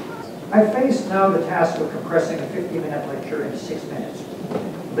 I face now the task of compressing a 50-minute lecture into 6 minutes.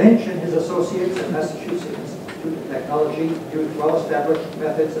 Lynch and his associates at Massachusetts Institute of Technology used well-established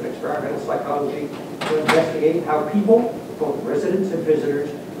methods of experimental psychology to investigate how people, both residents and visitors,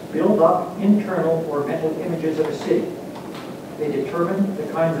 build up internal or mental images of a city. They determined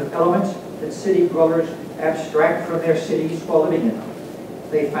the kinds of elements that city dwellers abstract from their cities while living in them.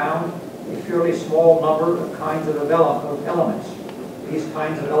 They found a fairly small number of kinds of elements. These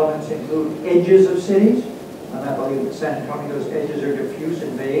kinds of elements include edges of cities, and I believe that San Antonio's edges are diffuse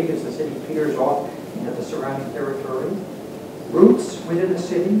and vague as the city peters off into the surrounding territory. Routes within the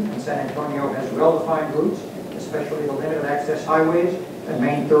city, and San Antonio has well-defined routes, especially the limited access highways and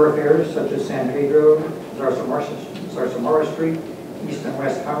main thoroughfares such as San Pedro, Zarzamora Street, East and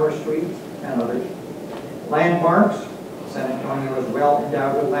West Commerce Street, and others. Landmarks. San Antonio is well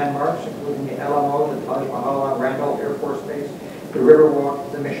endowed with landmarks, including the Alamo, the Taj Mahal on Randolph Air Force Base, the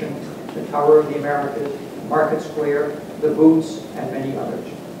Riverwalk, the Mission, the Tower of the Americas, Market Square, the Boots, and many others.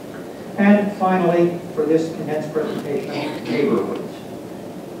 And finally, for this condensed presentation, neighborhoods,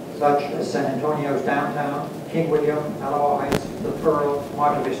 such as San Antonio's downtown, King William, Alamo Heights, The Pearl,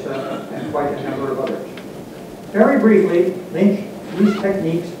 Monte Vista, and quite a number of others. Very briefly, Lynch used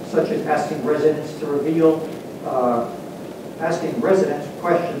techniques such as asking residents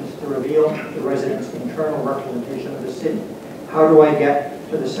questions to reveal the residents' internal representation of the city. How do I get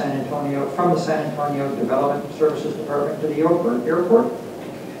to the from the San Antonio Development Services Department to the airport?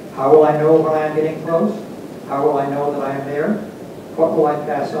 How will I know when I am getting close? How will I know that I am there? What will I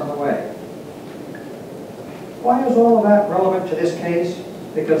pass on the way? Why is all of that relevant to this case?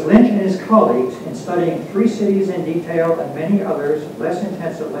 Because Lynch and his colleagues, in studying 3 cities in detail and many others less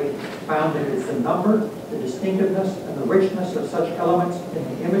intensively, found that it's the number, the distinctiveness, and the richness of such elements in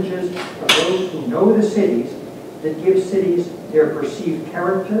the images of those who know the cities that give cities their perceived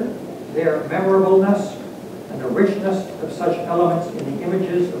character, their memorableness, and the richness of such elements in the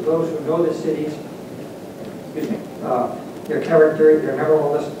images of those who know the cities, their character, their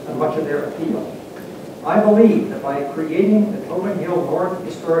memorableness, and much of their appeal. I believe that by creating the Tobin Hill North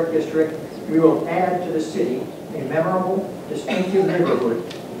Historic District, we will add to the city a memorable, distinctive neighborhood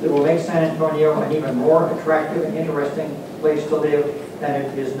that will make San Antonio an even more attractive and interesting place to live than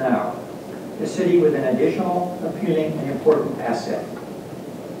it is now. The city with an additional, appealing, and important asset.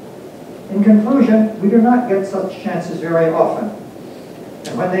 In conclusion, we do not get such chances very often.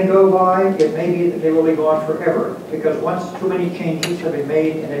 And when they go by, it may be that they will be gone forever, because once too many changes have been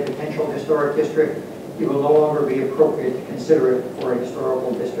made in a potential historic district, it will no longer be appropriate to consider it for a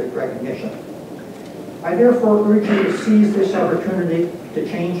historical district recognition. I therefore urge you to seize this opportunity to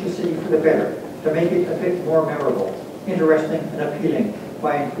change the city for the better, to make it a bit more memorable, interesting, and appealing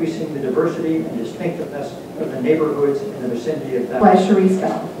by increasing the diversity and distinctiveness of the neighborhoods in the vicinity of that. Cherise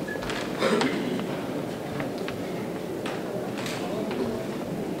Bell.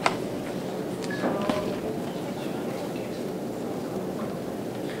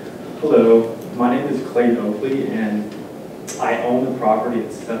 Hello, my name is Clayton Oakley, and I own the property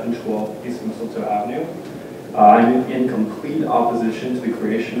at 712 East Mistletoe Avenue. I'm in complete opposition to the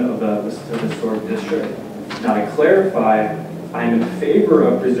creation of the Mistletoe Historic District. Now, to clarify, I am in favor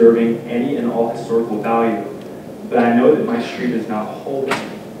of preserving any and all historical value, but I know that my street is not holding,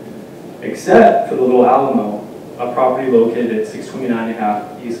 except for the Little Alamo, a property located at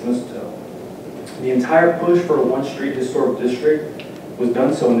 629.5 East Mistletoe. The entire push for a one-street historic district was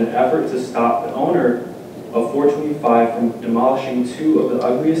done so in an effort to stop the owner of 425 from demolishing 2 of the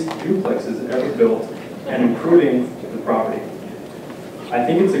ugliest duplexes ever built and improving the property. I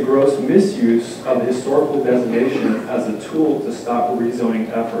think it's a gross misuse of the historical designation as a tool to stop rezoning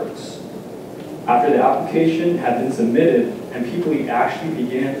efforts. After the application had been submitted, and people actually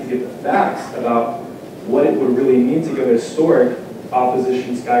began to get the facts about what it would really mean to go historic,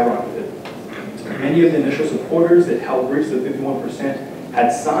 opposition skyrocketed. Many of the initial supporters that helped reach the 51%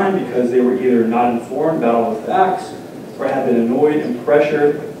 had signed because they were either not informed about all the facts or had been annoyed and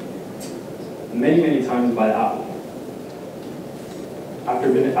pressured many, many times by the applicant.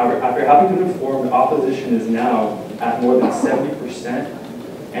 After having been informed, opposition is now at more than 70%,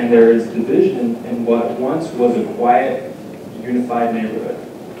 and there is division in what once was a quiet, unified neighborhood.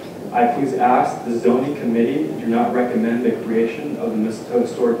 I please ask the zoning committee do not recommend the creation of the Mistletoe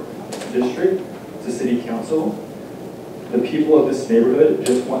Historic District to City Council. The people of this neighborhood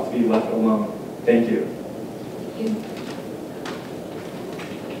just want to be left alone. Thank you.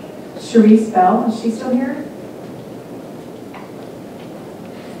 Sharice Bell, is she still here?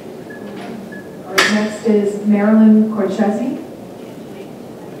 All right, next is Marilyn Corchese.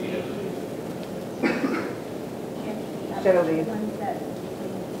 Genevieve.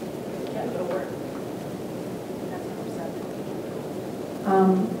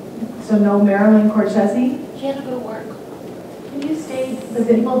 So no Marilyn Corchese. She had to go to work. Can you state the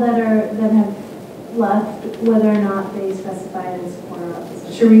people that have left, whether or not they specified in support or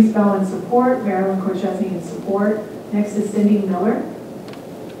opposition? Sharice Bell in support, Marilyn Corchese in support. Next is Cindy Miller.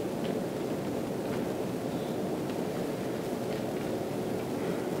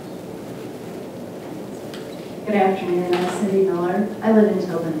 Good afternoon, I'm Cindy Miller. I live in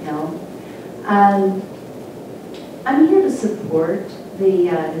Tobin Hill. I'm here to support the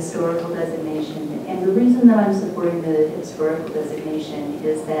historical designation, and the reason that I'm supporting the historical designation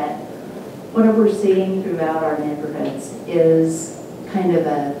is that what we're seeing throughout our neighborhoods is kind of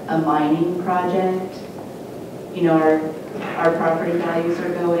a mining project. You know, our property values are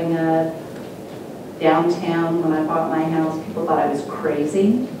going up. Downtown, when I bought my house, people thought I was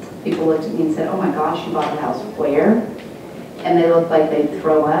crazy. People looked at me and said, "Oh my gosh, you bought a house where?" And they looked like they'd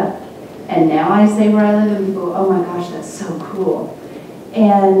throw up. And now I say where I live, and people go, "Oh my gosh, that's so cool."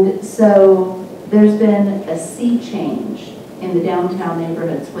 And so there's been a sea change in the downtown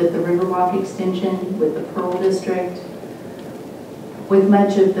neighborhoods with the Riverwalk extension, with the Pearl District, with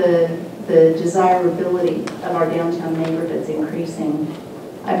much of the desirability of our downtown neighborhoods increasing.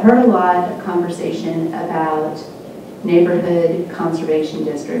 I've heard a lot of conversation about neighborhood conservation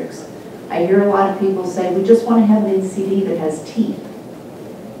districts. I hear a lot of people say, we just want to have an NCD that has teeth.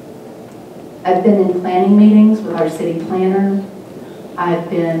 I've been in planning meetings with our city planner. I've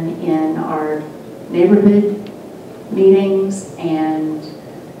been in our neighborhood meetings, and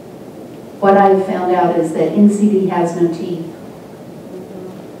what I've found out is that NCD has no teeth.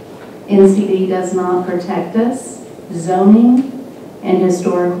 NCD does not protect us. Zoning and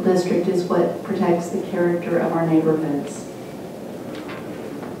historical district is what protects the character of our neighborhoods.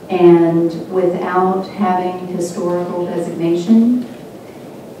 And without having historical designation,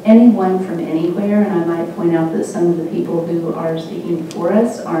 anyone from anywhere, and I might point out that some of the people who are speaking before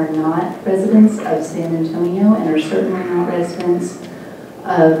us are not residents of San Antonio and are certainly not residents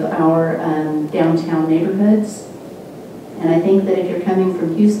of our downtown neighborhoods. And I think that if you're coming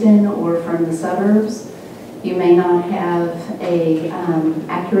from Houston or from the suburbs, you may not have a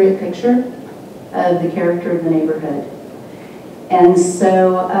accurate picture of the character of the neighborhood. And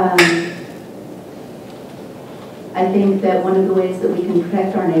so I think that one of the ways that we can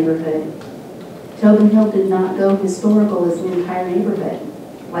protect our neighborhood, Tobin Hill did not go historical as an entire neighborhood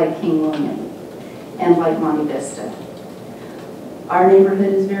like King William and like Monte Vista. Our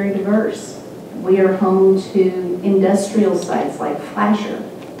neighborhood is very diverse. We are home to industrial sites like Flasher.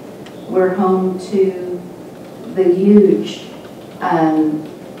 We're home to the huge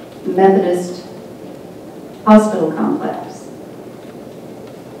Methodist hospital complex.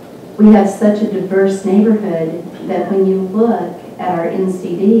 We have such a diverse neighborhood that when you look at our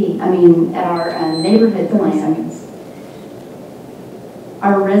at our neighborhood plans,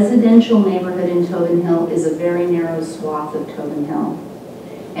 our residential neighborhood in Tobin Hill is a very narrow swath of Tobin Hill.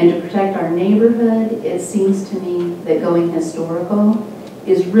 And to protect our neighborhood, it seems to me that going historical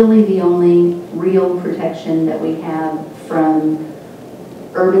is really the only real protection that we have from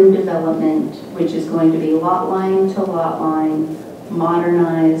urban development, which is going to be lot line to lot line,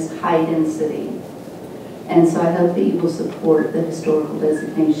 modernized, high density. And so I hope that you will support the historical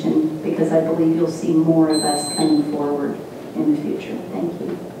designation, because I believe you'll see more of us coming forward in the future. Thank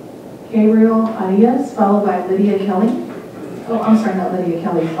you. Gabriel Arias, followed by Lydia Kelly. Oh, I'm sorry, not Lydia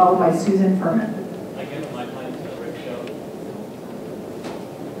Kelly, followed by Susan Furman.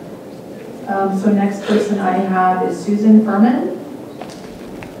 So next person I have is Susan Furman,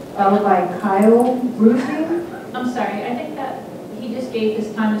 followed by Kyle Ruthing. I'm sorry, I think that he just gave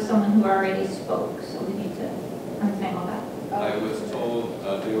his time to someone who already spoke, so we need to untangle that. I was told,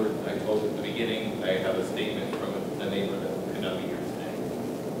 I told at the beginning, I have a statement from the neighbor that could not be here today.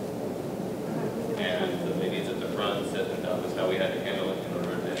 And the ladies at the front said that that was how we had to handle it in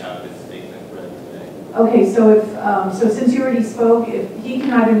order to have his statement read today. Okay, so if, so since you already spoke, if he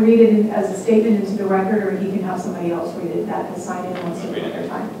can either read it as a statement into the record, or he can have somebody else read it, that has signed in once in their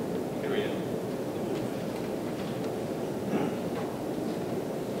time. You can read it.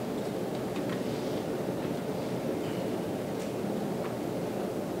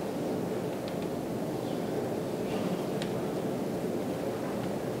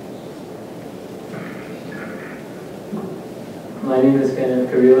 My name is Kenneth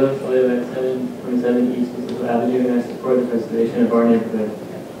Carrillo. I live at 727 East Mississippi Avenue, and I support the preservation of our neighborhood.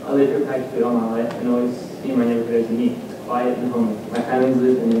 I lived here practically all my life and always seen my neighborhood as unique. It's quiet and homely. My family's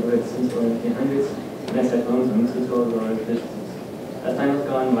lived in the neighborhood since the 1900s, and I set homes on as well as large businesses. As time has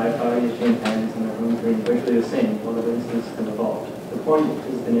gone by, poverty has changed hands, and our homes remain virtually the same, while the businesses have evolved. The point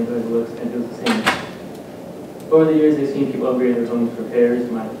is the neighborhood looks and feels the same. Over the years, I've seen people upgrade their homes for repairs,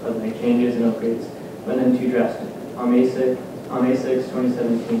 make changes and upgrades, but none too drastic. On May 6,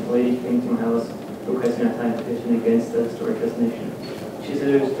 2017, a lady came to my house requesting a time petition against the historic destination. She said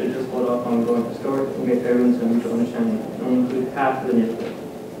it was to just hold off on going historic and get everyone's mutual understanding and only include half of the neighborhood.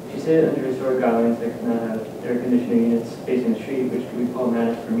 She said under historic guidelines they could not have air conditioning units facing the street, which would be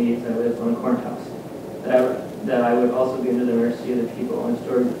problematic for me as I live on a corner house. That I would also be under the mercy of the people on the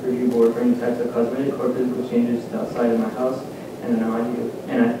historic review board for any types of cosmetic or physical changes to outside of my house, and that I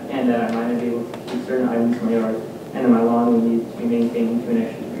might not be able to keep certain items in my yard, and that my lawn would need to be maintained to an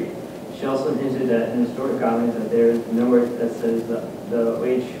extra degree. She also hinted that in historic guidelines that there is nowhere that says that the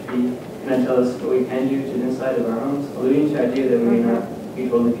OHP cannot tell us what we can do to the inside of our homes, alluding to the idea that we may not be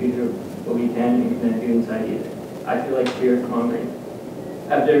told in the future what we can and cannot do inside either. I feel like fear mongering.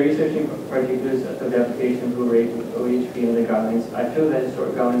 After researching particulars of the application who raised with OHP and the guidelines, I feel that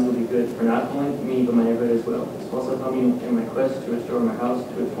historic guidelines will be good for not only me but my neighborhood as well. It's also helping in my quest to restore my house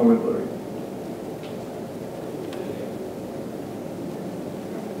to its former glory.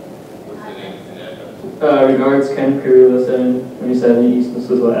 Regards, Ken Carrillo, 727 East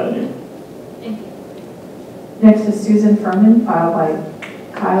Mississippi Avenue. Thank you. Next is Susan Furman, filed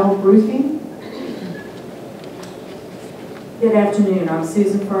by Kyle Bruesby. Good afternoon. I'm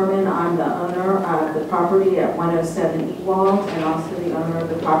Susan Furman. I'm the owner of the property at 107 Ewald and also the owner of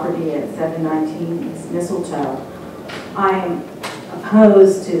the property at 719 East Mistletoe. I am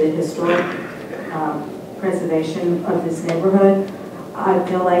opposed to the historic preservation of this neighborhood. I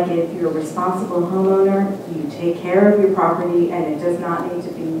feel like if you're a responsible homeowner, you take care of your property and it does not need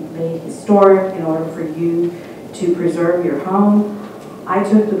to be made historic in order for you to preserve your home. I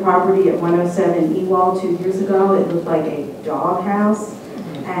took the property at 107 Ewald 2 years ago. It looked like a dog house,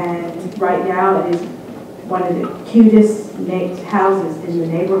 and right now it is one of the cutest houses in the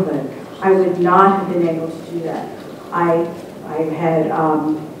neighborhood. I would not have been able to do that. I had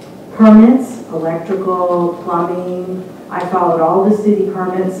permits, electrical, plumbing. I followed all the city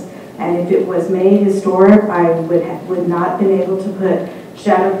permits, and if it was made historic, I would not have been able to put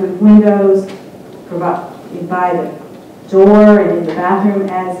shatterproof windows, by the door and in the bathroom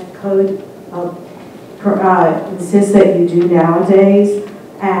as code insists that you do nowadays.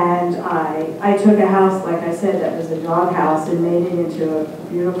 And I took a house, like I said, that was a dog house and made it into a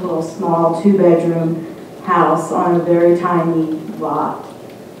beautiful small 2-bedroom house on a very tiny lot.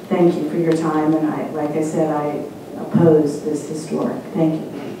 Thank you for your time, and like I said, I oppose this historic. Thank you.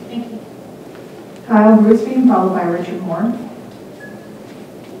 Thank you. Kyle Bruesby, followed by Richard Moore.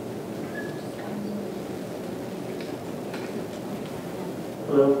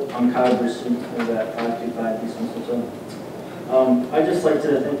 Hello, I'm Kyle Bruesby. I live at 525 East Mistletoe. I'd just like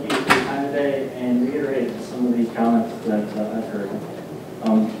to thank you for your time today and reiterate some of these comments that I've heard.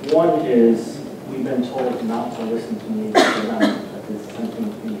 One is we've been told not to listen to me at this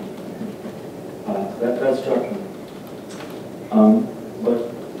sentiment meeting. That struck me. But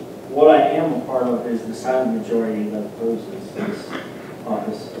what I am a part of is the silent majority that opposes this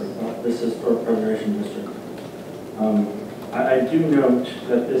office, or this historic preservation district. I do note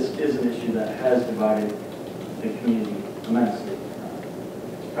that this is an issue that has divided the community immensely.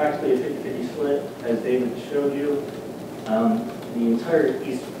 Practically a 50-50 split, as David showed you. The entire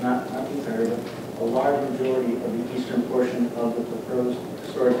east, not the entire, but a large majority of the eastern portion of the proposed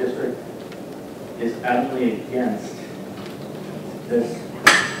historic district is adamantly against this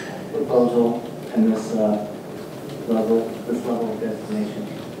proposal and this level of designation.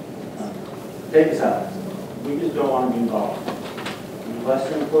 Take us out. We just don't want to be involved. The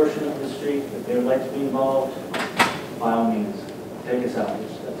western portion of the street, if they would like to be involved, by all means, take us out.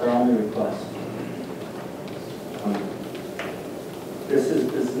 That's our only request. this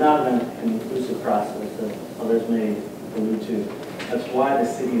is not an inclusive process that others may allude to. That's why the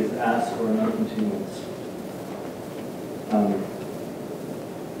city has asked for another continuance.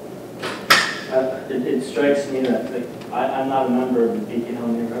 It strikes me that I'm not a member of the Beacon Hill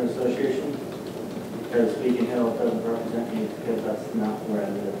Neighborhood Association because Beacon Hill doesn't represent me because that's not where I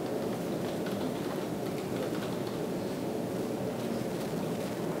live.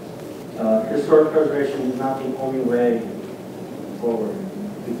 Historic preservation is not the only way forward.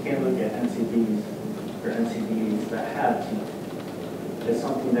 We can look at NCDs or NCDs that have teeth. It's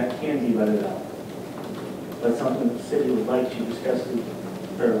something that can be vetted out. That's something the city would like to discuss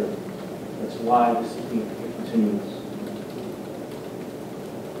further. That's why this is being continuous.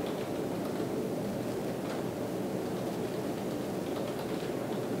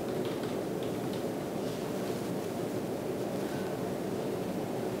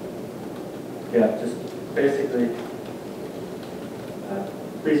 Yeah, just basically,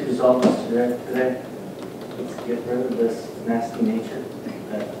 please resolve this today. Let's get rid of this nasty nature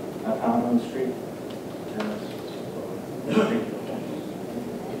that I found on the street. Thank you.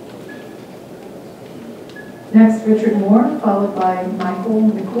 Next, Richard Moore, followed by Michael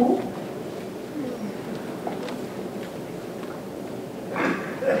McCool.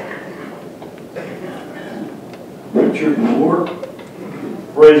 Richard Moore,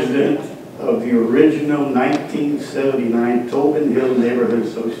 President of the original 1979 Tobin Hill Neighborhood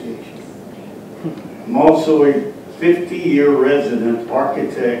Association. I'm also a 50-year resident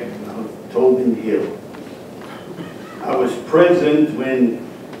architect of Tobin Hill. I was present when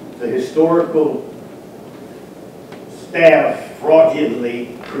the historical staff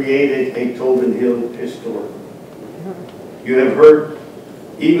fraudulently created a Tobin Hill historical. You have heard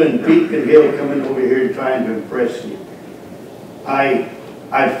even Beacon Hill coming over here trying to impress you.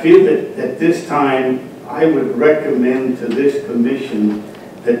 I feel that at this time, I would recommend to this commission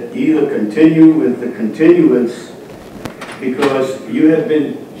that either continue with the continuance because you have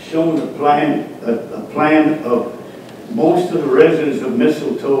been shown a plan of most of the residents of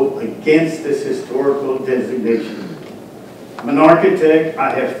Mistletoe against this historical designation. I'm an architect.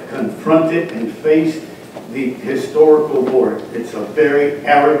 I have confronted and faced the historical board. It's a very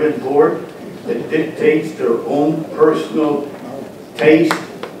arrogant board that dictates their own personal taste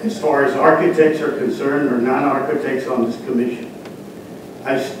as far as architects are concerned or non-architects on this commission.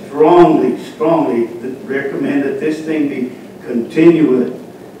 I strongly recommend that this thing be continued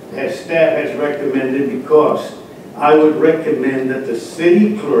as staff has recommended because I would recommend that the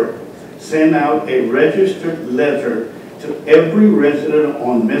city clerk send out a registered letter to every resident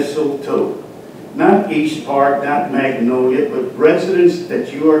on Mistletoe. Not East Park, not Magnolia, but residents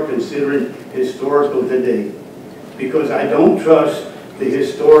that you are considering historical today. Because I don't trust the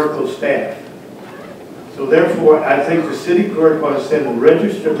historical staff. So therefore, I think the city clerk ought to send a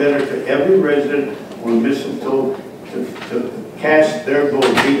registered letter to every resident on Mistletoe to cast their vote,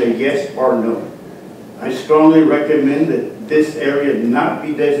 either yes or no. I strongly recommend that this area not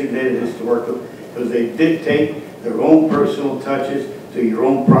be designated historical because they dictate their own personal touches to your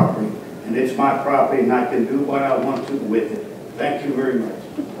own property. And it's my property and I can do what I want to with it. Thank you very much.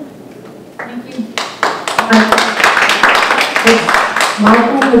 Thank you.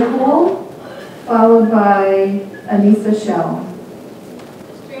 Michael McCool, followed by Anissa Shell.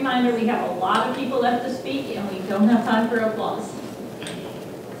 Just a reminder, we have a lot of people left to speak and we don't have time for applause.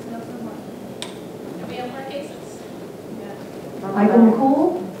 Do we have more cases? Michael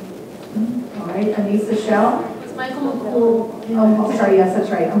McCool. All right, Anissa Shell. Was Michael McCool? Oh, sorry, yes,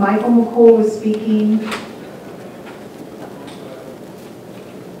 that's right. Michael McCool was speaking.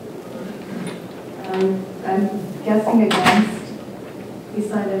 I'm guessing against. He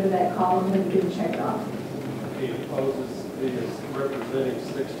signed under that column and didn't check it off. He opposes, he is representing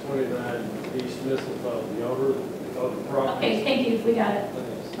 629 East Mistletoe, the owner of the property. Okay, thank you, we got it.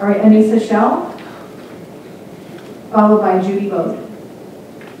 All right, Anissa Shell, followed by Judy Bode.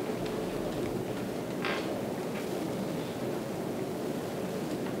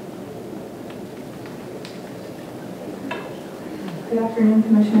 Good afternoon,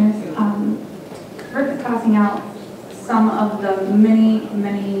 Commissioners. Rick is passing out some of the many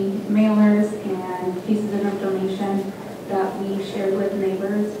mailers and pieces of information that we shared with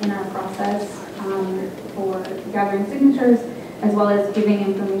neighbors in our process for gathering signatures, as well as giving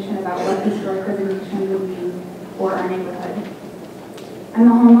information about what historic designation would mean for our neighborhood. I'm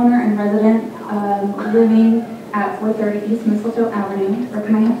a homeowner and resident living at 430 East Mistletoe Avenue. Rick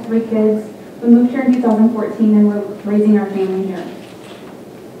and I have 3 kids. We moved here in 2014 and we're raising our family here.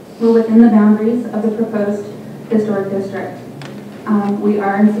 We're within the boundaries of the proposed historic district. We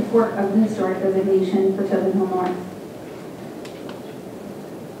are in support of the historic designation for Tobin Hill North.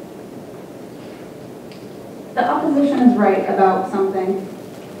 The opposition is right about something.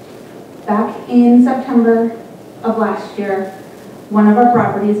 Back in September of last year, one of our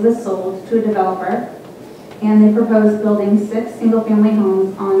properties was sold to a developer, and they proposed building 6 single-family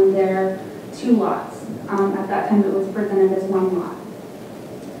homes on their 2 lots. At that time, it was presented as 1 lot.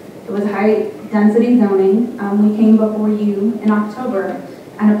 It was high-density zoning. We came before you in October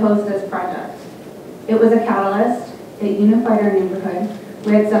and opposed this project. It was a catalyst. It unified our neighborhood.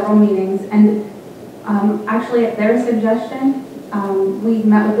 We had several meetings, and actually at their suggestion, we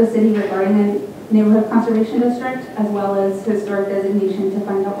met with the city regarding a neighborhood conservation district as well as historic designation to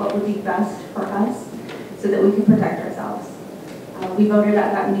find out what would be best for us so that we could protect ourselves. We voted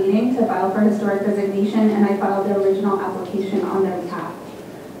at that meeting to file for historic designation, and I filed the original application on their behalf.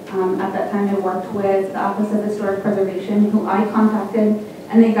 At that time, I worked with the Office of Historic Preservation, who I contacted,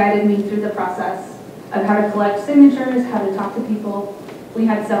 and they guided me through the process of how to collect signatures, how to talk to people. We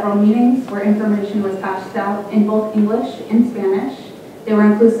had several meetings where information was passed out in both English and Spanish. They were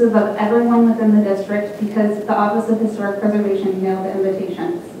inclusive of everyone within the district because the Office of Historic Preservation mailed the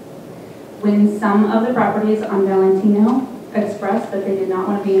invitations. When some of the properties on Valentino expressed that they did not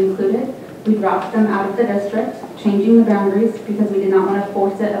want to be included, we dropped them out of the district, changing the boundaries because we did not want to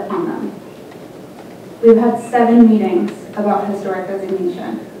force it upon them. We've had 7 meetings about historic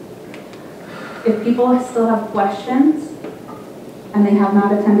designation. If people still have questions and they have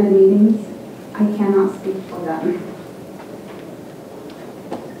not attended meetings, I cannot speak for them.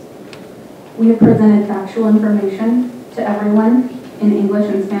 We have presented factual information to everyone in English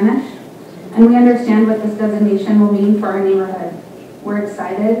and Spanish, and we understand what this designation will mean for our neighborhood. We're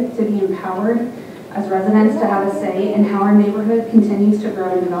excited to be empowered as residents to have a say in how our neighborhood continues to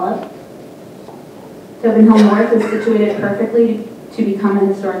grow and develop. Tobin Hill North is situated perfectly to become a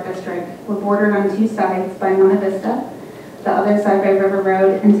historic district. We're bordered on 2 sides by Monte Vista, the other side by River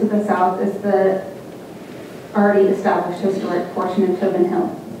Road, and to the south is the already established historic portion of Tobin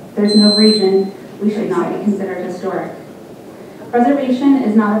Hill. There's no region we should not be considered historic. Preservation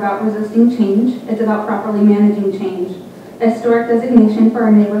is not about resisting change, it's about properly managing change. A historic designation for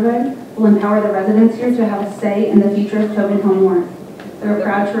our neighborhood will empower the residents here to have a say in the future of Tobin Hill North. We're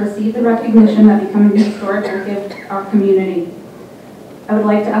proud to receive the recognition that becoming historic will give our community. I would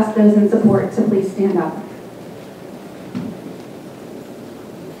like to ask those in support to please stand up.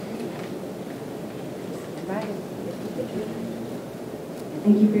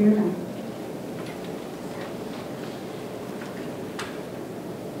 Thank you for your time.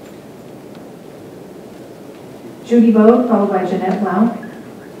 Judy Bode, followed by Jeanette Blount.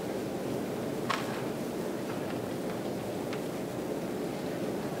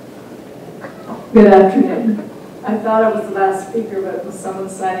 Good afternoon. I thought I was the last speaker, but it was someone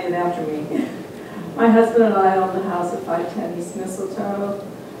signing after me. My husband and I own the house at 510 East Mistletoe.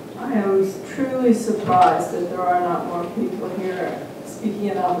 I am truly surprised that there are not more people here speaking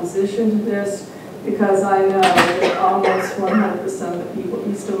in opposition to this, because I know that almost 100% of the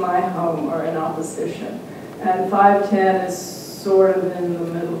people east of my home are in opposition. And 510 is sort of in the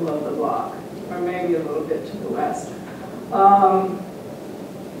middle of the block, or maybe a little bit to the west.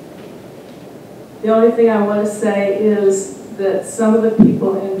 The only thing I want to say is that some of the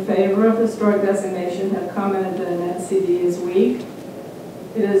people in favor of historic designation have commented that an NCD is weak.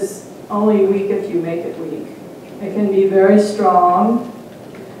 It is only weak if you make it weak. It can be very strong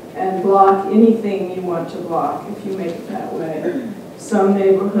and block anything you want to block if you make it that way. Some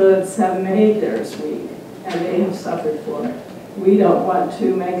neighborhoods have made theirs weak, and they have suffered for it. We don't want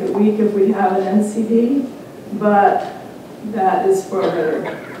to make it weak if we have an NCD, but that is for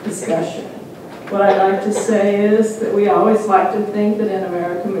another discussion. What I'd like to say is that we always like to think that in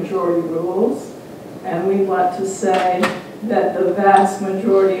America majority rules, and we want to say that the vast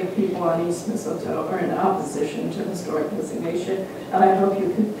majority of people on East Mistletoe are in opposition to historic designation, and I hope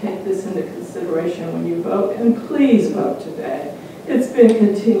you can take this into consideration when you vote, and please vote today. It's been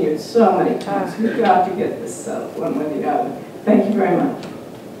continued so many times. We've got to get this settled one way or the other. Thank you very much.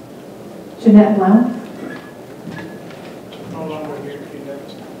 Jeanette Blount.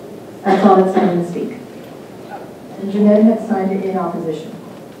 That's all that's signed to speak. And Jeanette had signed in opposition.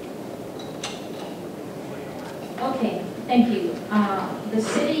 Okay, thank you. The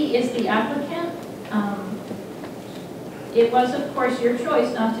city is the applicant. It was, of course, your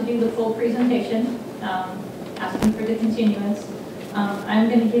choice not to do the full presentation, asking for the continuance. I'm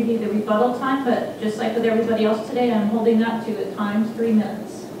going to give you the rebuttal time, but just like with everybody else today, I'm holding that to at times 3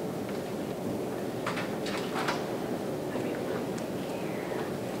 minutes.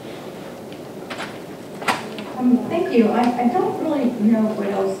 Thank you. I don't really know what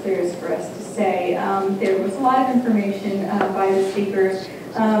else there is for us to say. There was a lot of information by the speakers.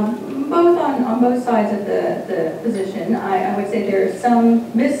 both on both sides of the position. I would say there's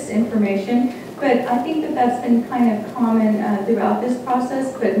some misinformation, but I think that that's been kind of common throughout this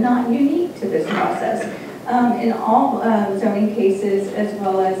process, but not unique to this process. In all zoning cases, as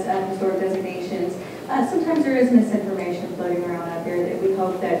well as historic designations, sometimes there is misinformation floating around out there that we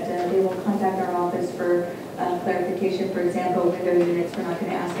hope that they will contact our office for clarification. For example, window units, we're not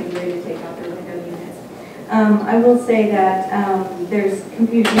going to ask anybody to take out their window units. I will say that there's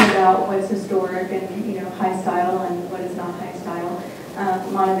confusion about what's historic and high style and what is not high style.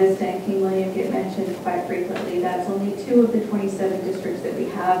 Monte Vista and King William get mentioned quite frequently. That's only 2 of the 27 districts that we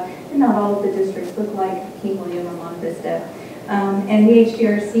have, and not all of the districts look like King William or Monte Vista. And the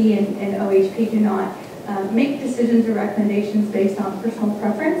HDRC and OHP do not make decisions or recommendations based on personal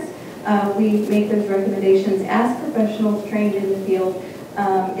preference. We make those recommendations as professionals trained in the field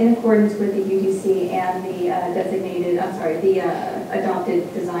in accordance with the UDC and the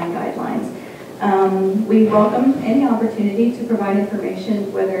adopted design guidelines. We welcome any opportunity to provide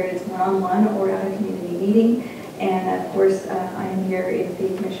information, whether it's one-on-one or at a community meeting. And of course, I am here if the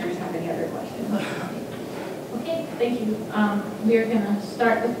commissioners have any other questions. Okay, thank you. We are going to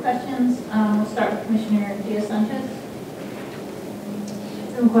start with questions. We'll start with Commissioner Diaz-Sanchez.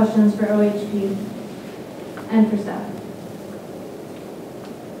 Some questions for OHP and for staff.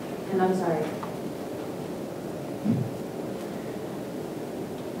 And I'm sorry.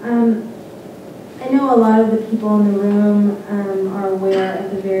 I know a lot of the people in the room are aware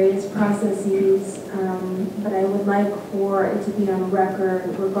of the various processes, but I would like for it to be on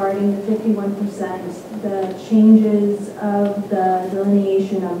record regarding the 51%, the changes of the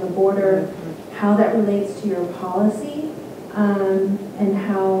delineation of the border, how that relates to your policy, and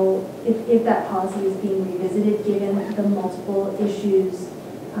how, if that policy is being revisited given the multiple issues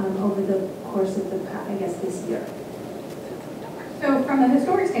over the course of this year. So from a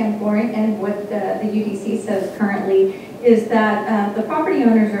historic standpoint, and what the UDC says currently, is that the property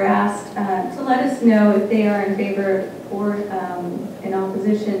owners are asked to let us know if they are in favor or in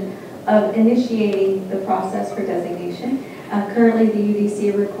opposition of initiating the process for designation. Currently, the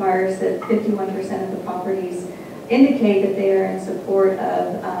UDC requires that 51% of the properties indicate that they are in support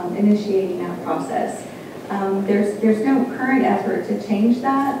of initiating that process. There's no current effort to change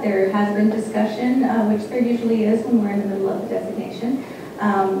that. There has been discussion, which there usually is when we're in the middle of the designation,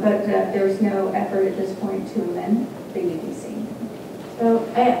 but there's no effort at this point to amend the UDC. So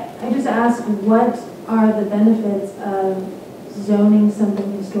I just ask, what are the benefits of zoning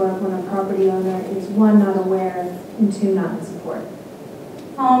something historic when a property owner is, 1, not aware, and 2, not in support?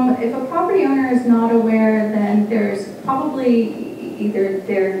 If a property owner is not aware, then there's probably either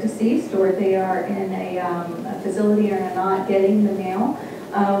they're deceased or they are in a facility or are not getting the mail.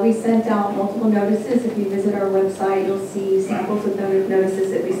 We sent out multiple notices. If you visit our website, you'll see samples of those notices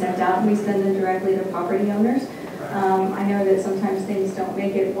that we sent out, and we send them directly to property owners. I know that sometimes things don't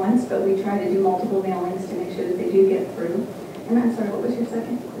make it once, but we try to do multiple mailings to make sure that they do get through. And I'm sorry, what was your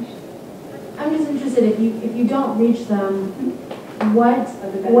second question? I'm just interested, if you don't reach them, what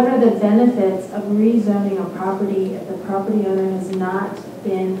are the benefits of rezoning a property if the property owner has not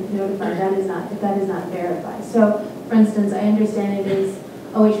been notified, if that is not verified? So, for instance, I understand it is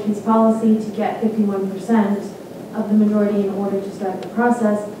OHP's policy to get 51% of the majority in order to start the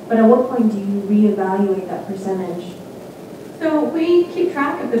process, but at what point do you reevaluate that percentage? So we keep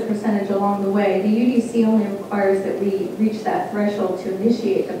track of the percentage along the way. The UDC only requires that we reach that threshold to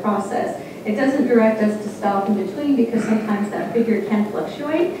initiate the process. It doesn't direct us to stop in between, because sometimes that figure can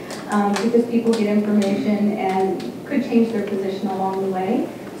fluctuate because people get information and could change their position along the way.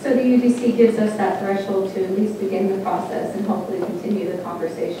 So the UDC gives us that threshold to at least begin the process and hopefully continue the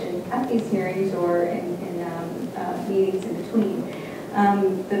conversation at these hearings or in meetings in between.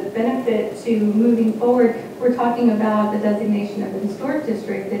 The benefit to moving forward, we're talking about the designation of the historic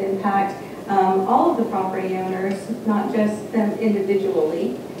district that impact all of the property owners, not just them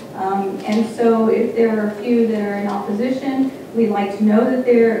individually. And so if there are a few that are in opposition, we'd like to know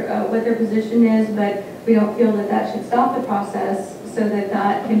that what their position is, but we don't feel that that should stop the process, so that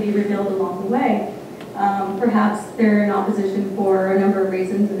that can be revealed along the way. Perhaps they're in opposition for a number of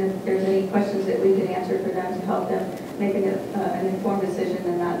reasons, and if there's any questions that we can answer for them to help them make an informed decision,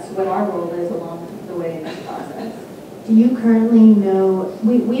 then that's what our role is along the way in this process. Do you currently know,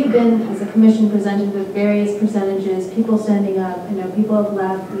 we have been, as a commission, presented with various percentages, people standing up. I know people have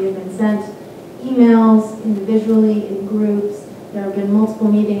left. We have been sent emails individually, in groups. There have been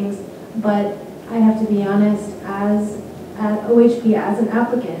multiple meetings. But I have to be honest, as OHP, as an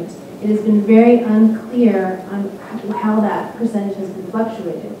applicant, it has been very unclear on how that percentage has been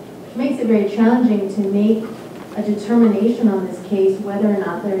fluctuated, which makes it very challenging to make a determination on this case whether or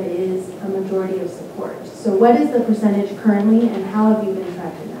not there is a majority of support. So what is the percentage currently, and how have you been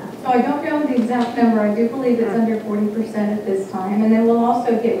tracking that? So I don't know the exact number. I do believe it's under 40% at this time. And then we'll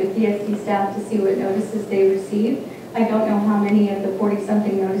also get with DSD staff to see what notices they received. I don't know how many of the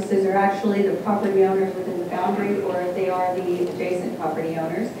 40-something notices are actually the property owners within the boundary or if they are the adjacent property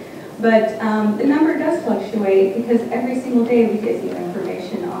owners. But the number does fluctuate because every single day we get new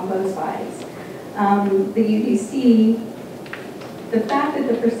information on both sides. The UDC, the fact that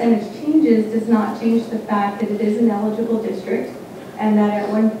the percentage changes does not change the fact that it is an eligible district and that at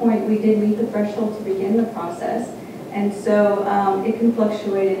one point we did meet the threshold to begin the process. And so it can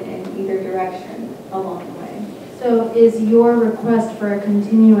fluctuate in either direction along the way. So is your request for a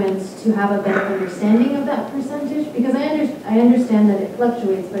continuance to have a better understanding of that percentage? Because I understand that it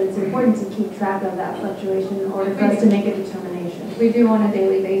fluctuates, but it's important to keep track of that fluctuation in order for us to make a determination. We do on a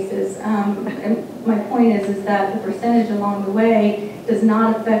daily basis. And my point is that the percentage along the way does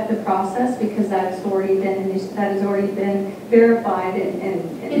not affect the process because that has already been verified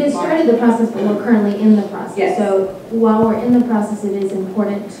and it has started the process, but we're currently in the process. Yes. So while we're in the process, it is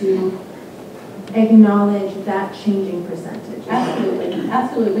important to acknowledge that changing percentage. Absolutely,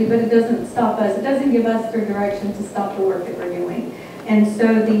 absolutely, but it doesn't stop us. It doesn't give us the direction to stop the work that we're doing. And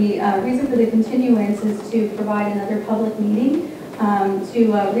so the reason for the continuance is to provide another public meeting,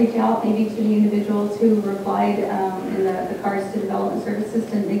 to reach out maybe to the individuals who replied in the cards to development services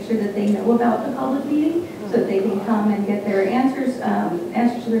to make sure that they know about the public meeting so that they can come and get their answers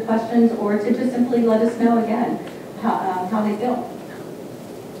to their questions, or to just simply let us know again how they feel.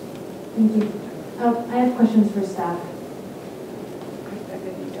 Thank you. I have questions for staff.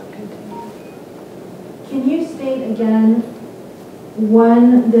 Can you state again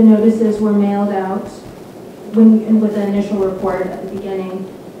when the notices were mailed out, with the initial report at the beginning,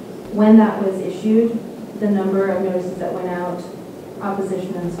 when that was issued, the number of notices that went out,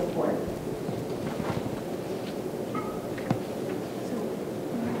 opposition and support?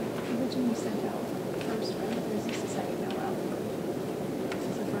 Originally sent out first, right? This is the second mail out. This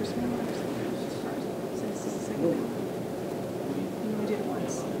is the first mail out. So this is the second mail out. And we did it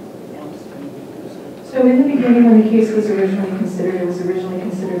once. So in the beginning, when the case was originally considered, it was originally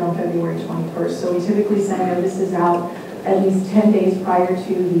considered on February 21st. So we typically send notices out at least 10 days prior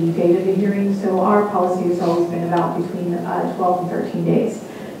to the date of the hearing. So our policy has always been about between 12 and 13 days.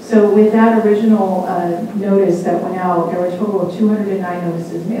 So with that original notice that went out, there were a total of 209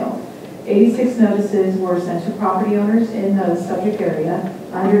 notices mailed. 86 notices were sent to property owners in the subject area,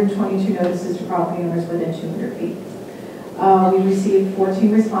 122 notices to property owners within 200 feet. We received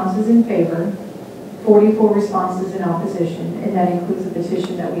 14 responses in favor, 44 responses in opposition, and that includes the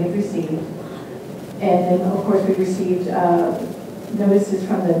petition that we have received. And then, of course, we received notices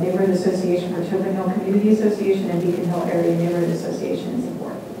from the Neighborhood Association for Tobin Hill Community Association and Beacon Hill Area Neighborhood Association in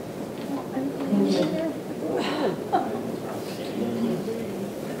support. Thank you.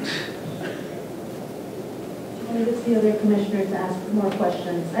 I want to get the other commissioners to ask more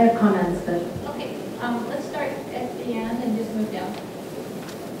questions. I have comments, but... Okay, let's start at the end and just move down.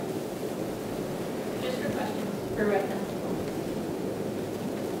 Just for questions, for right now.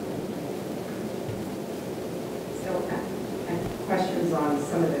 So I have questions on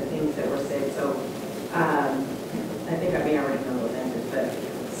some of the things that were said. So I think I may already know those answers, but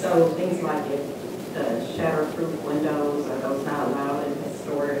so things like if the shatterproof windows, are those not allowed in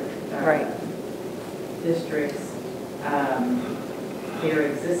historic districts? Their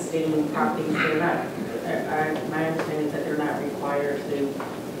existing properties, they're not, my understanding is that they're not required to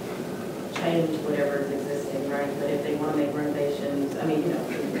change whatever is existing, right? But if they want to make renovations, I mean, you know,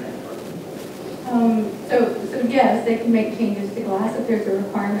 So yes, they can make changes to glass. If there's a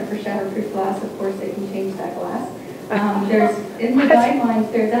requirement for shatterproof glass, of course they can change that glass. There's, in the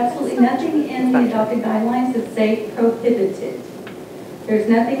guidelines, there's absolutely nothing in the adopted guidelines that say prohibited. There's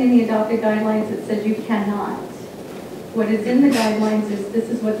nothing in the adopted guidelines that says you cannot. What is in the guidelines is this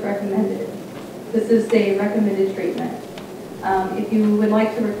is what's recommended. This is the recommended treatment. If you would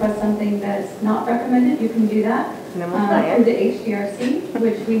like to request something that's not recommended, you can do that through the HGRC,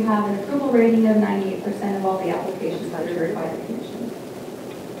 which we have an approval rating of 98% of all the applications that are heard by the Commission.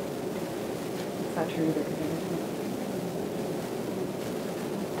 It's not true either.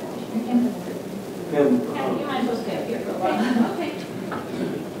 Yeah, you might as well stay up here for a while. Okay.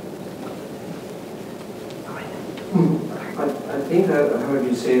 I think I heard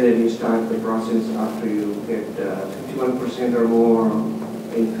you say that you start the process after you get 51% or more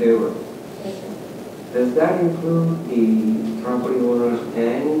in favor. Does that include the property owners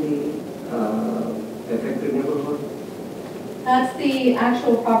and the affected neighborhood? That's the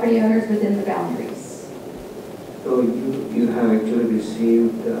actual property owners within the boundaries. So you have actually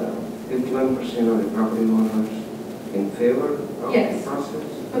received 51% of the property owners in favor of Yes. the process?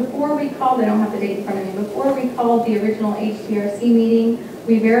 Before we called, I don't have the date in front of me, before we called the original HDRC meeting,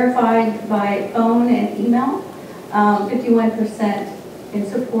 we verified by phone and email, 51% in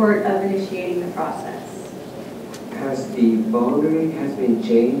support of initiating the process. Has the boundary has been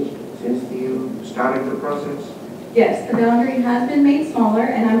changed since you started the process? Yes, the boundary has been made smaller,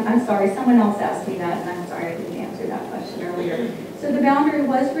 and I'm sorry, someone else asked me that, and I'm sorry I didn't answer that question earlier. So the boundary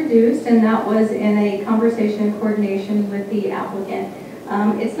was reduced, and that was in a conversation and coordination with the applicant.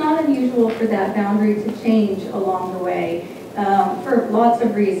 It's not unusual for that boundary to change along the way for lots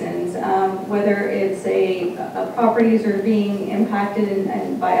of reasons, whether it's properties are being impacted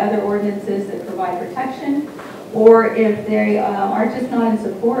and by other ordinances that provide protection, or if they are just not in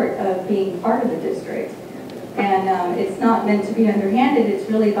support of being part of the district. And it's not meant to be underhanded, it's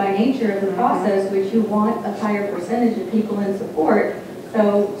really by nature of the process, which you want a higher percentage of people in support.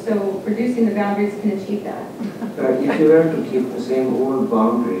 So reducing the boundaries can achieve that. If you were to keep the same old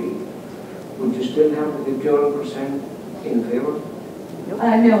boundary, would you still have the 51% in favor?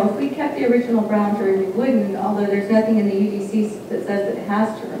 No, if we kept the original boundary, we wouldn't, although there's nothing in the UDC that says that it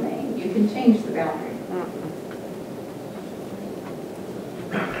has to remain. You can change the boundary.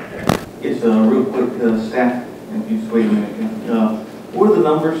 It's real quick, staff, if you just wait a minute. What are the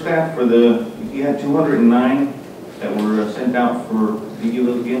numbers, staff, for you had 209 that were sent out for, did you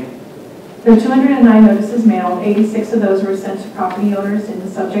look again? There were 209 notices mailed, 86 of those were sent to property owners in the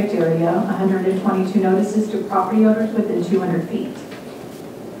subject area, 122 notices to property owners within 200 feet.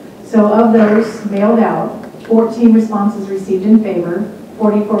 So of those mailed out, 14 responses received in favor,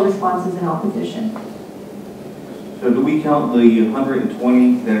 44 responses in opposition. So do we count the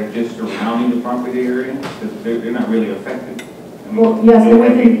 120 that are just surrounding the property area? Because they're not really affected. I mean, Well, yes,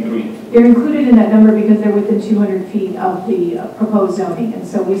 they're included in that number because they're within 200 feet of the proposed zoning. And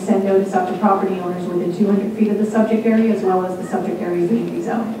so we send notice out to property owners within 200 feet of the subject area as well as the subject area being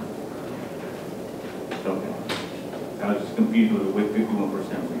rezoned. Okay. I was just confused with 51%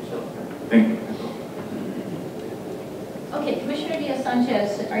 for yourself. Thank you. Okay, Commissioner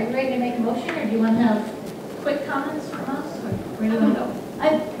Diaz-Sanchez, are you ready to make a motion, or do you want to have quick comments from us, or where do you want to go?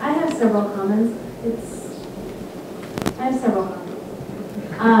 I have several comments. I have several comments.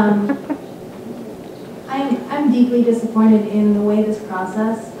 I'm deeply disappointed in the way this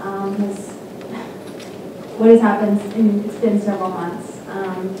process what has happened, and it's been several months.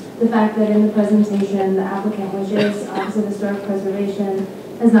 The fact that in the presentation, the applicant wishes Office of Historic Preservation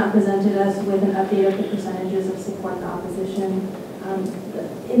has not presented us with an update of the percentages of support and opposition.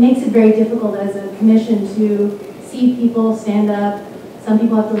 It makes it very difficult as a commission to see people stand up. Some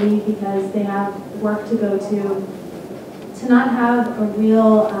people have to leave because they have work to go to not have a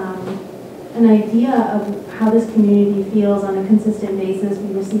real, an idea of how this community feels on a consistent basis.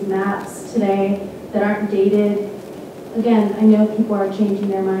 We receive maps today that aren't dated. Again, I know people are changing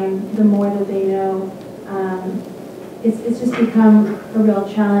their mind the more that they know. It's just become a real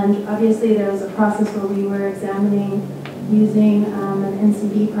challenge. Obviously, there was a process where we were examining using an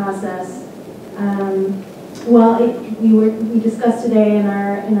NCD process. We discussed today in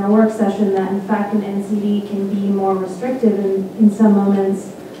our work session that in fact an NCD can be more restrictive in some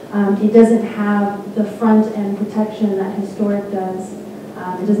moments. It doesn't have the front end protection that historic does.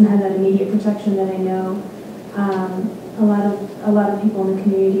 It doesn't have that immediate protection that I know a lot of people in the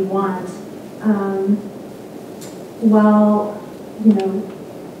community want. While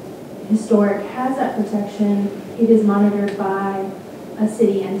historic has that protection, it is monitored by a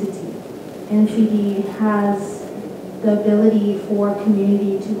city entity. NCD has the ability for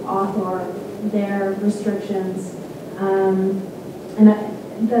community to author their restrictions.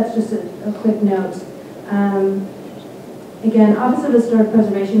 That's just a quick note. Again, Office of Historic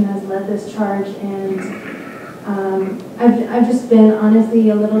Preservation has led this charge, and I've just been honestly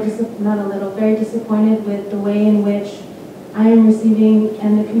very disappointed with the way in which I am receiving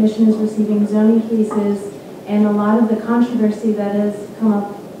and the Commission is receiving zoning cases, and a lot of the controversy that has come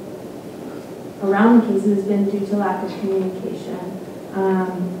up around the cases has been due to lack of communication.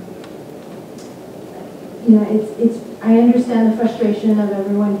 I understand the frustration of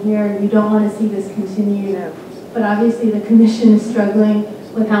everyone here. You don't want to see this continue, but obviously the Commission is struggling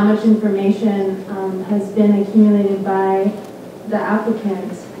with how much information has been accumulated by the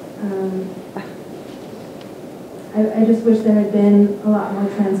applicant. I just wish there had been a lot more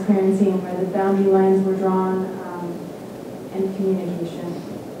transparency in where the boundary lines were drawn and communication.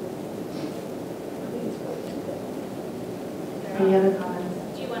 Any other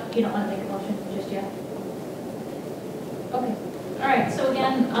comments? You don't want to make a motion just yet? Okay. All right, so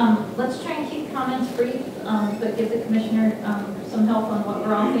again, let's try and keep comments brief, but give the commissioner some help on what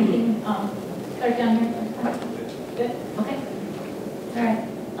we're all thinking. Start down here. Good, okay. All right,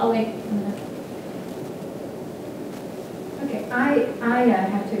 I'll wait a minute. Okay, I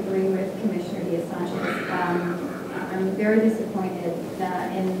have to agree with Commissioner Diaz-Sanchez. I'm very disappointed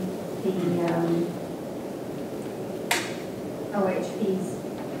in the OHP's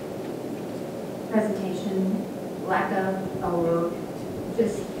presentation, lack of, or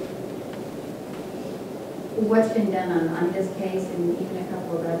just what's been done on this case and even a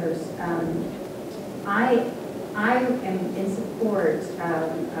couple of others. I am in support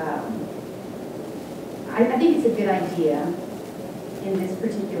of, I think it's a good idea in this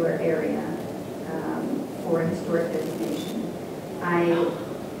particular area for a historic designation.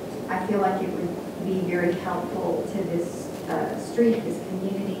 I feel like it would be very helpful to this street, this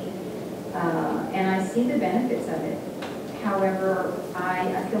community, and I see the benefits of it. However,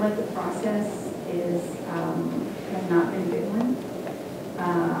 I feel like the process has not been a good one.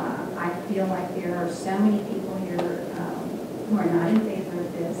 I feel like there are so many people here who are not in favor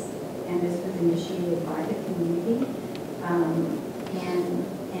of this, and this was initiated by the community. And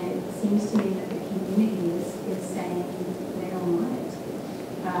it seems to me that the community is saying they don't want it.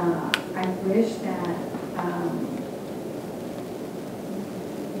 I wish that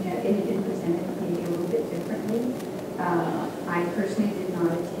it had been presented maybe a little bit differently. I personally did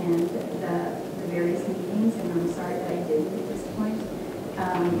not attend the various meetings, and I'm sorry that I didn't at this point.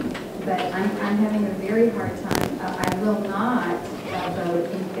 But I'm having a very hard time. I will not vote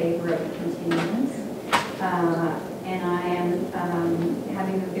in favor of a continuance. And I am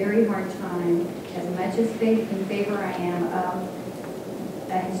having a very hard time, as much as in favor I am of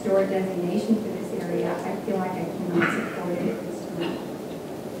a historic designation for this area, I feel like I cannot support it at this time.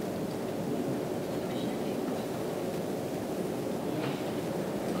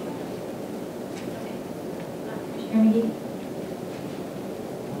 Commissioner McGee?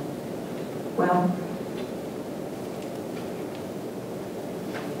 Well,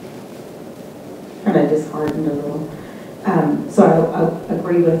 kind of disheartened a little. So I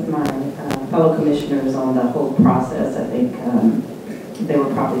agree with my fellow commissioners on the whole process. I think there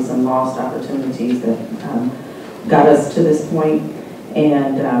were probably some lost opportunities that got us to this point,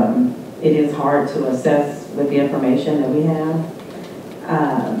 and it is hard to assess with the information that we have.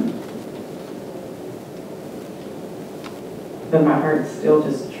 But my heart still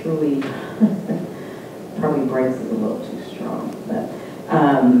just truly probably breaks is a little too strong. But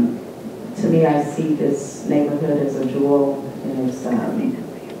to me, I see this neighborhood as a jewel, and it's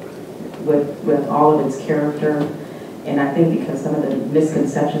with all of its character. And I think because some of the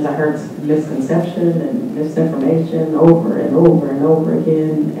misconceptions, I heard misconception and misinformation over and over and over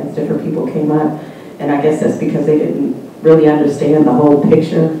again as different people came up. And I guess that's because they didn't really understand the whole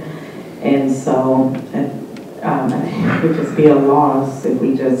picture. And so it would just be a loss if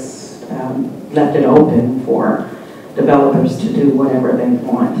we just left it open for developers to do whatever they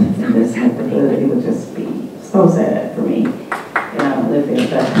want in this neighborhood. It would just be so sad for me. And I don't live there,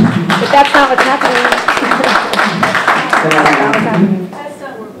 but that's not what's happening. That's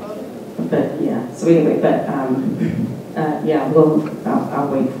not where we're voting. But yeah, so anyway, but yeah, I'll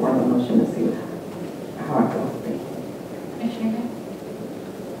wait for the motion to see how I go. Commissioner?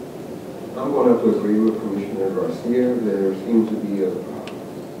 I'm going to have to agree with Commissioner Garcia. There seems to be a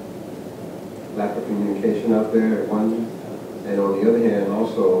lack of communication out there at one, and on the other hand,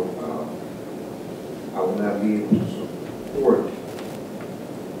 also, I will not be able to support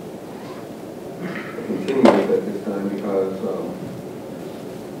a continuance at this time because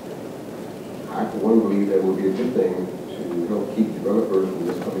I, for one, believe that would be a good thing to help keep developers from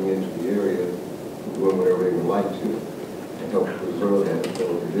just coming into the area and doing whatever they would like to and help preserve that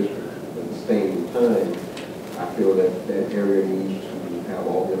historical district. At the same time, I feel that that area needs to have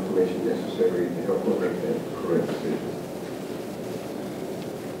all the information necessary to help them make that correct decision.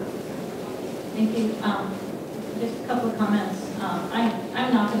 Thank you. Just a couple of comments.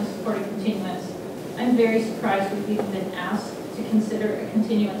 I'm not going to support a continuance. I'm very surprised we've even been asked to consider a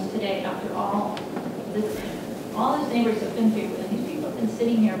continuance today after all these neighbors have been here, and these people have been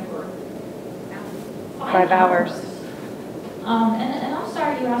sitting here for 5 hours. And I'm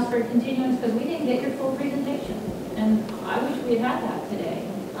sorry you asked for a continuance because we didn't get your full presentation, and I wish we had had that today.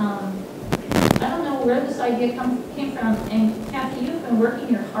 I don't know where this idea came from, and Kathy, you've been working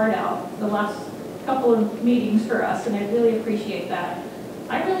your heart out the last couple of meetings for us, and I really appreciate that.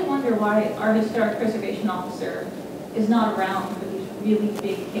 I really wonder why our historic preservation officer is not around for these really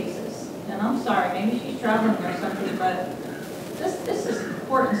big cases. And I'm sorry, maybe she's traveling or something, but this is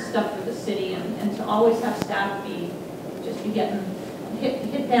important stuff for the city, and to always have staff be just be getting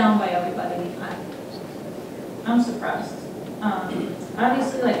hit down by everybody. I'm surprised.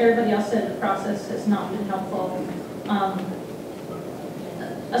 Obviously, like everybody else said, the process has not been helpful.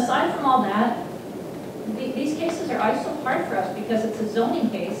 Aside from all that, these cases are always so hard for us because it's a zoning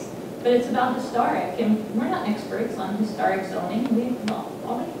case, but it's about historic, and we're not experts on historic zoning.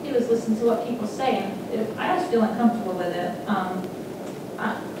 All we can do is listen to what people say, and I always feel uncomfortable with it.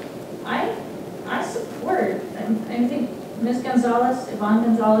 I support, I think Ms. Gonzalez, Yvonne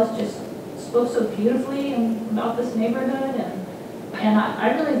Gonzalez, just spoke so beautifully about this neighborhood, and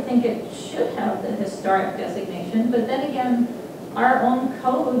I really think it should have the historic designation, but then again, our own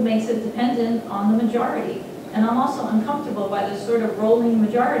code makes it dependent on the majority. And I'm also uncomfortable by this sort of rolling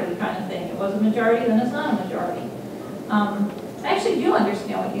majority kind of thing. It was a majority, then it's not a majority. I actually do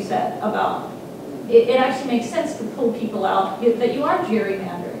understand what you said about, it actually makes sense to pull people out, that you are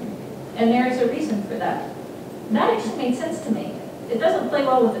gerrymandering. And there is a reason for that. That actually made sense to me. It doesn't play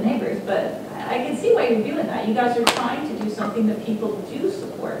well with the neighbors, but I can see why you're doing that. You guys are trying to do something that people do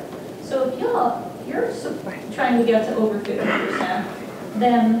support. So if you're trying to get to over 50%,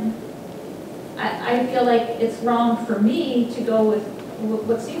 then I feel like it's wrong for me to go with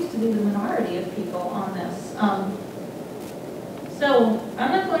what seems to be the minority of people on this. So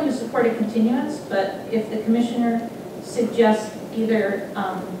I'm not going to support a continuance, but if the commissioner suggests either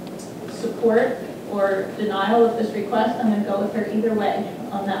support or denial of this request, I'm going to go with her either way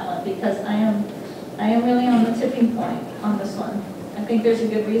on that one, because I am really on the tipping point on this one. I think there's a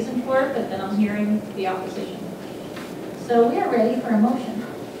good reason for it, but then I'm hearing the opposition. So we are ready for a motion.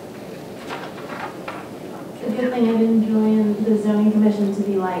 It's a good thing I've been joining the zoning commission to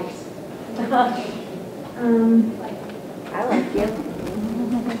be liked. I like you.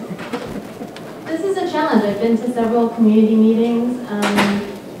 This is a challenge. I've been to several community meetings,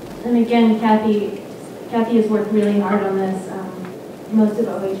 and again, Kathy has worked really hard on this, most of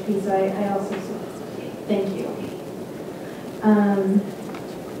OHP, so I also thank you.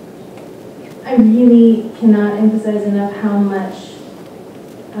 I really cannot emphasize enough how much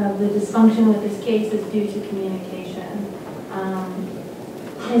of the dysfunction with this case is due to communication.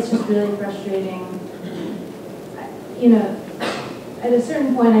 It's just really frustrating. You know, at a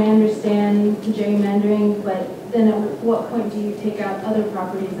certain point I understand gerrymandering, but then at what point do you take out other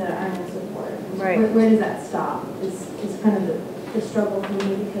properties that aren't in support? Right. Where does that stop? Is kind of the struggle for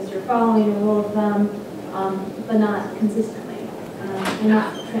me, because you're following a rule of thumb, but not consistently.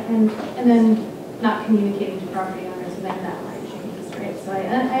 And then not communicating to property owners, and then that might change, right? So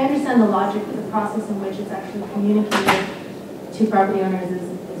I understand the logic of the process in which it's actually communicated to property owners is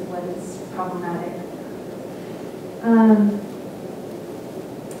what is problematic.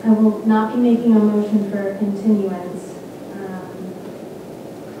 I will not be making a motion for a continuance.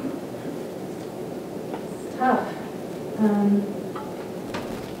 It's tough.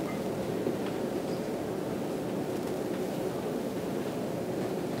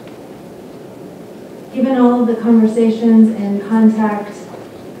 Given all of the conversations and contact,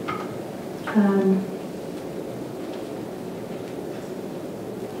 I'm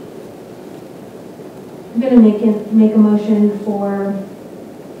going to make a motion for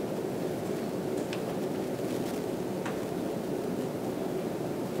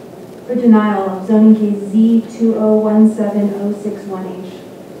denial of zoning case Z20170618.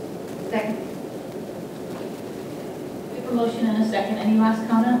 Second. We have a motion and a second. Any last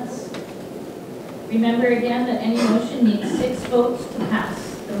comments? Remember again that any motion needs 6 votes to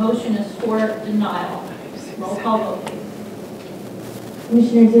pass. The motion is for denial. Roll call vote, please.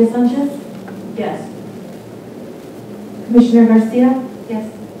 Commissioner Diaz-Sanchez? Yes. Commissioner Garcia?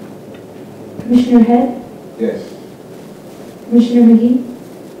 Yes. Commissioner Head? Yes. Commissioner McGee?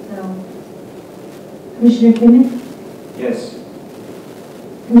 No. Commissioner Kimmon? Yes.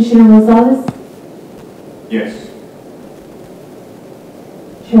 Commissioner Rosales? Yes.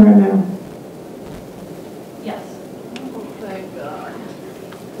 Chair Romero? Yes. Oh, thank God.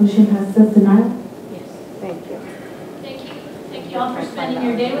 Motion passes. Denial? Yes. Thank you. Thank you. Thank you all for spending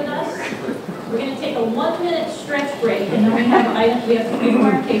your day with us. We're going to take a 1-minute stretch break, and then we have 3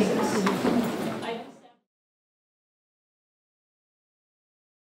 more cases.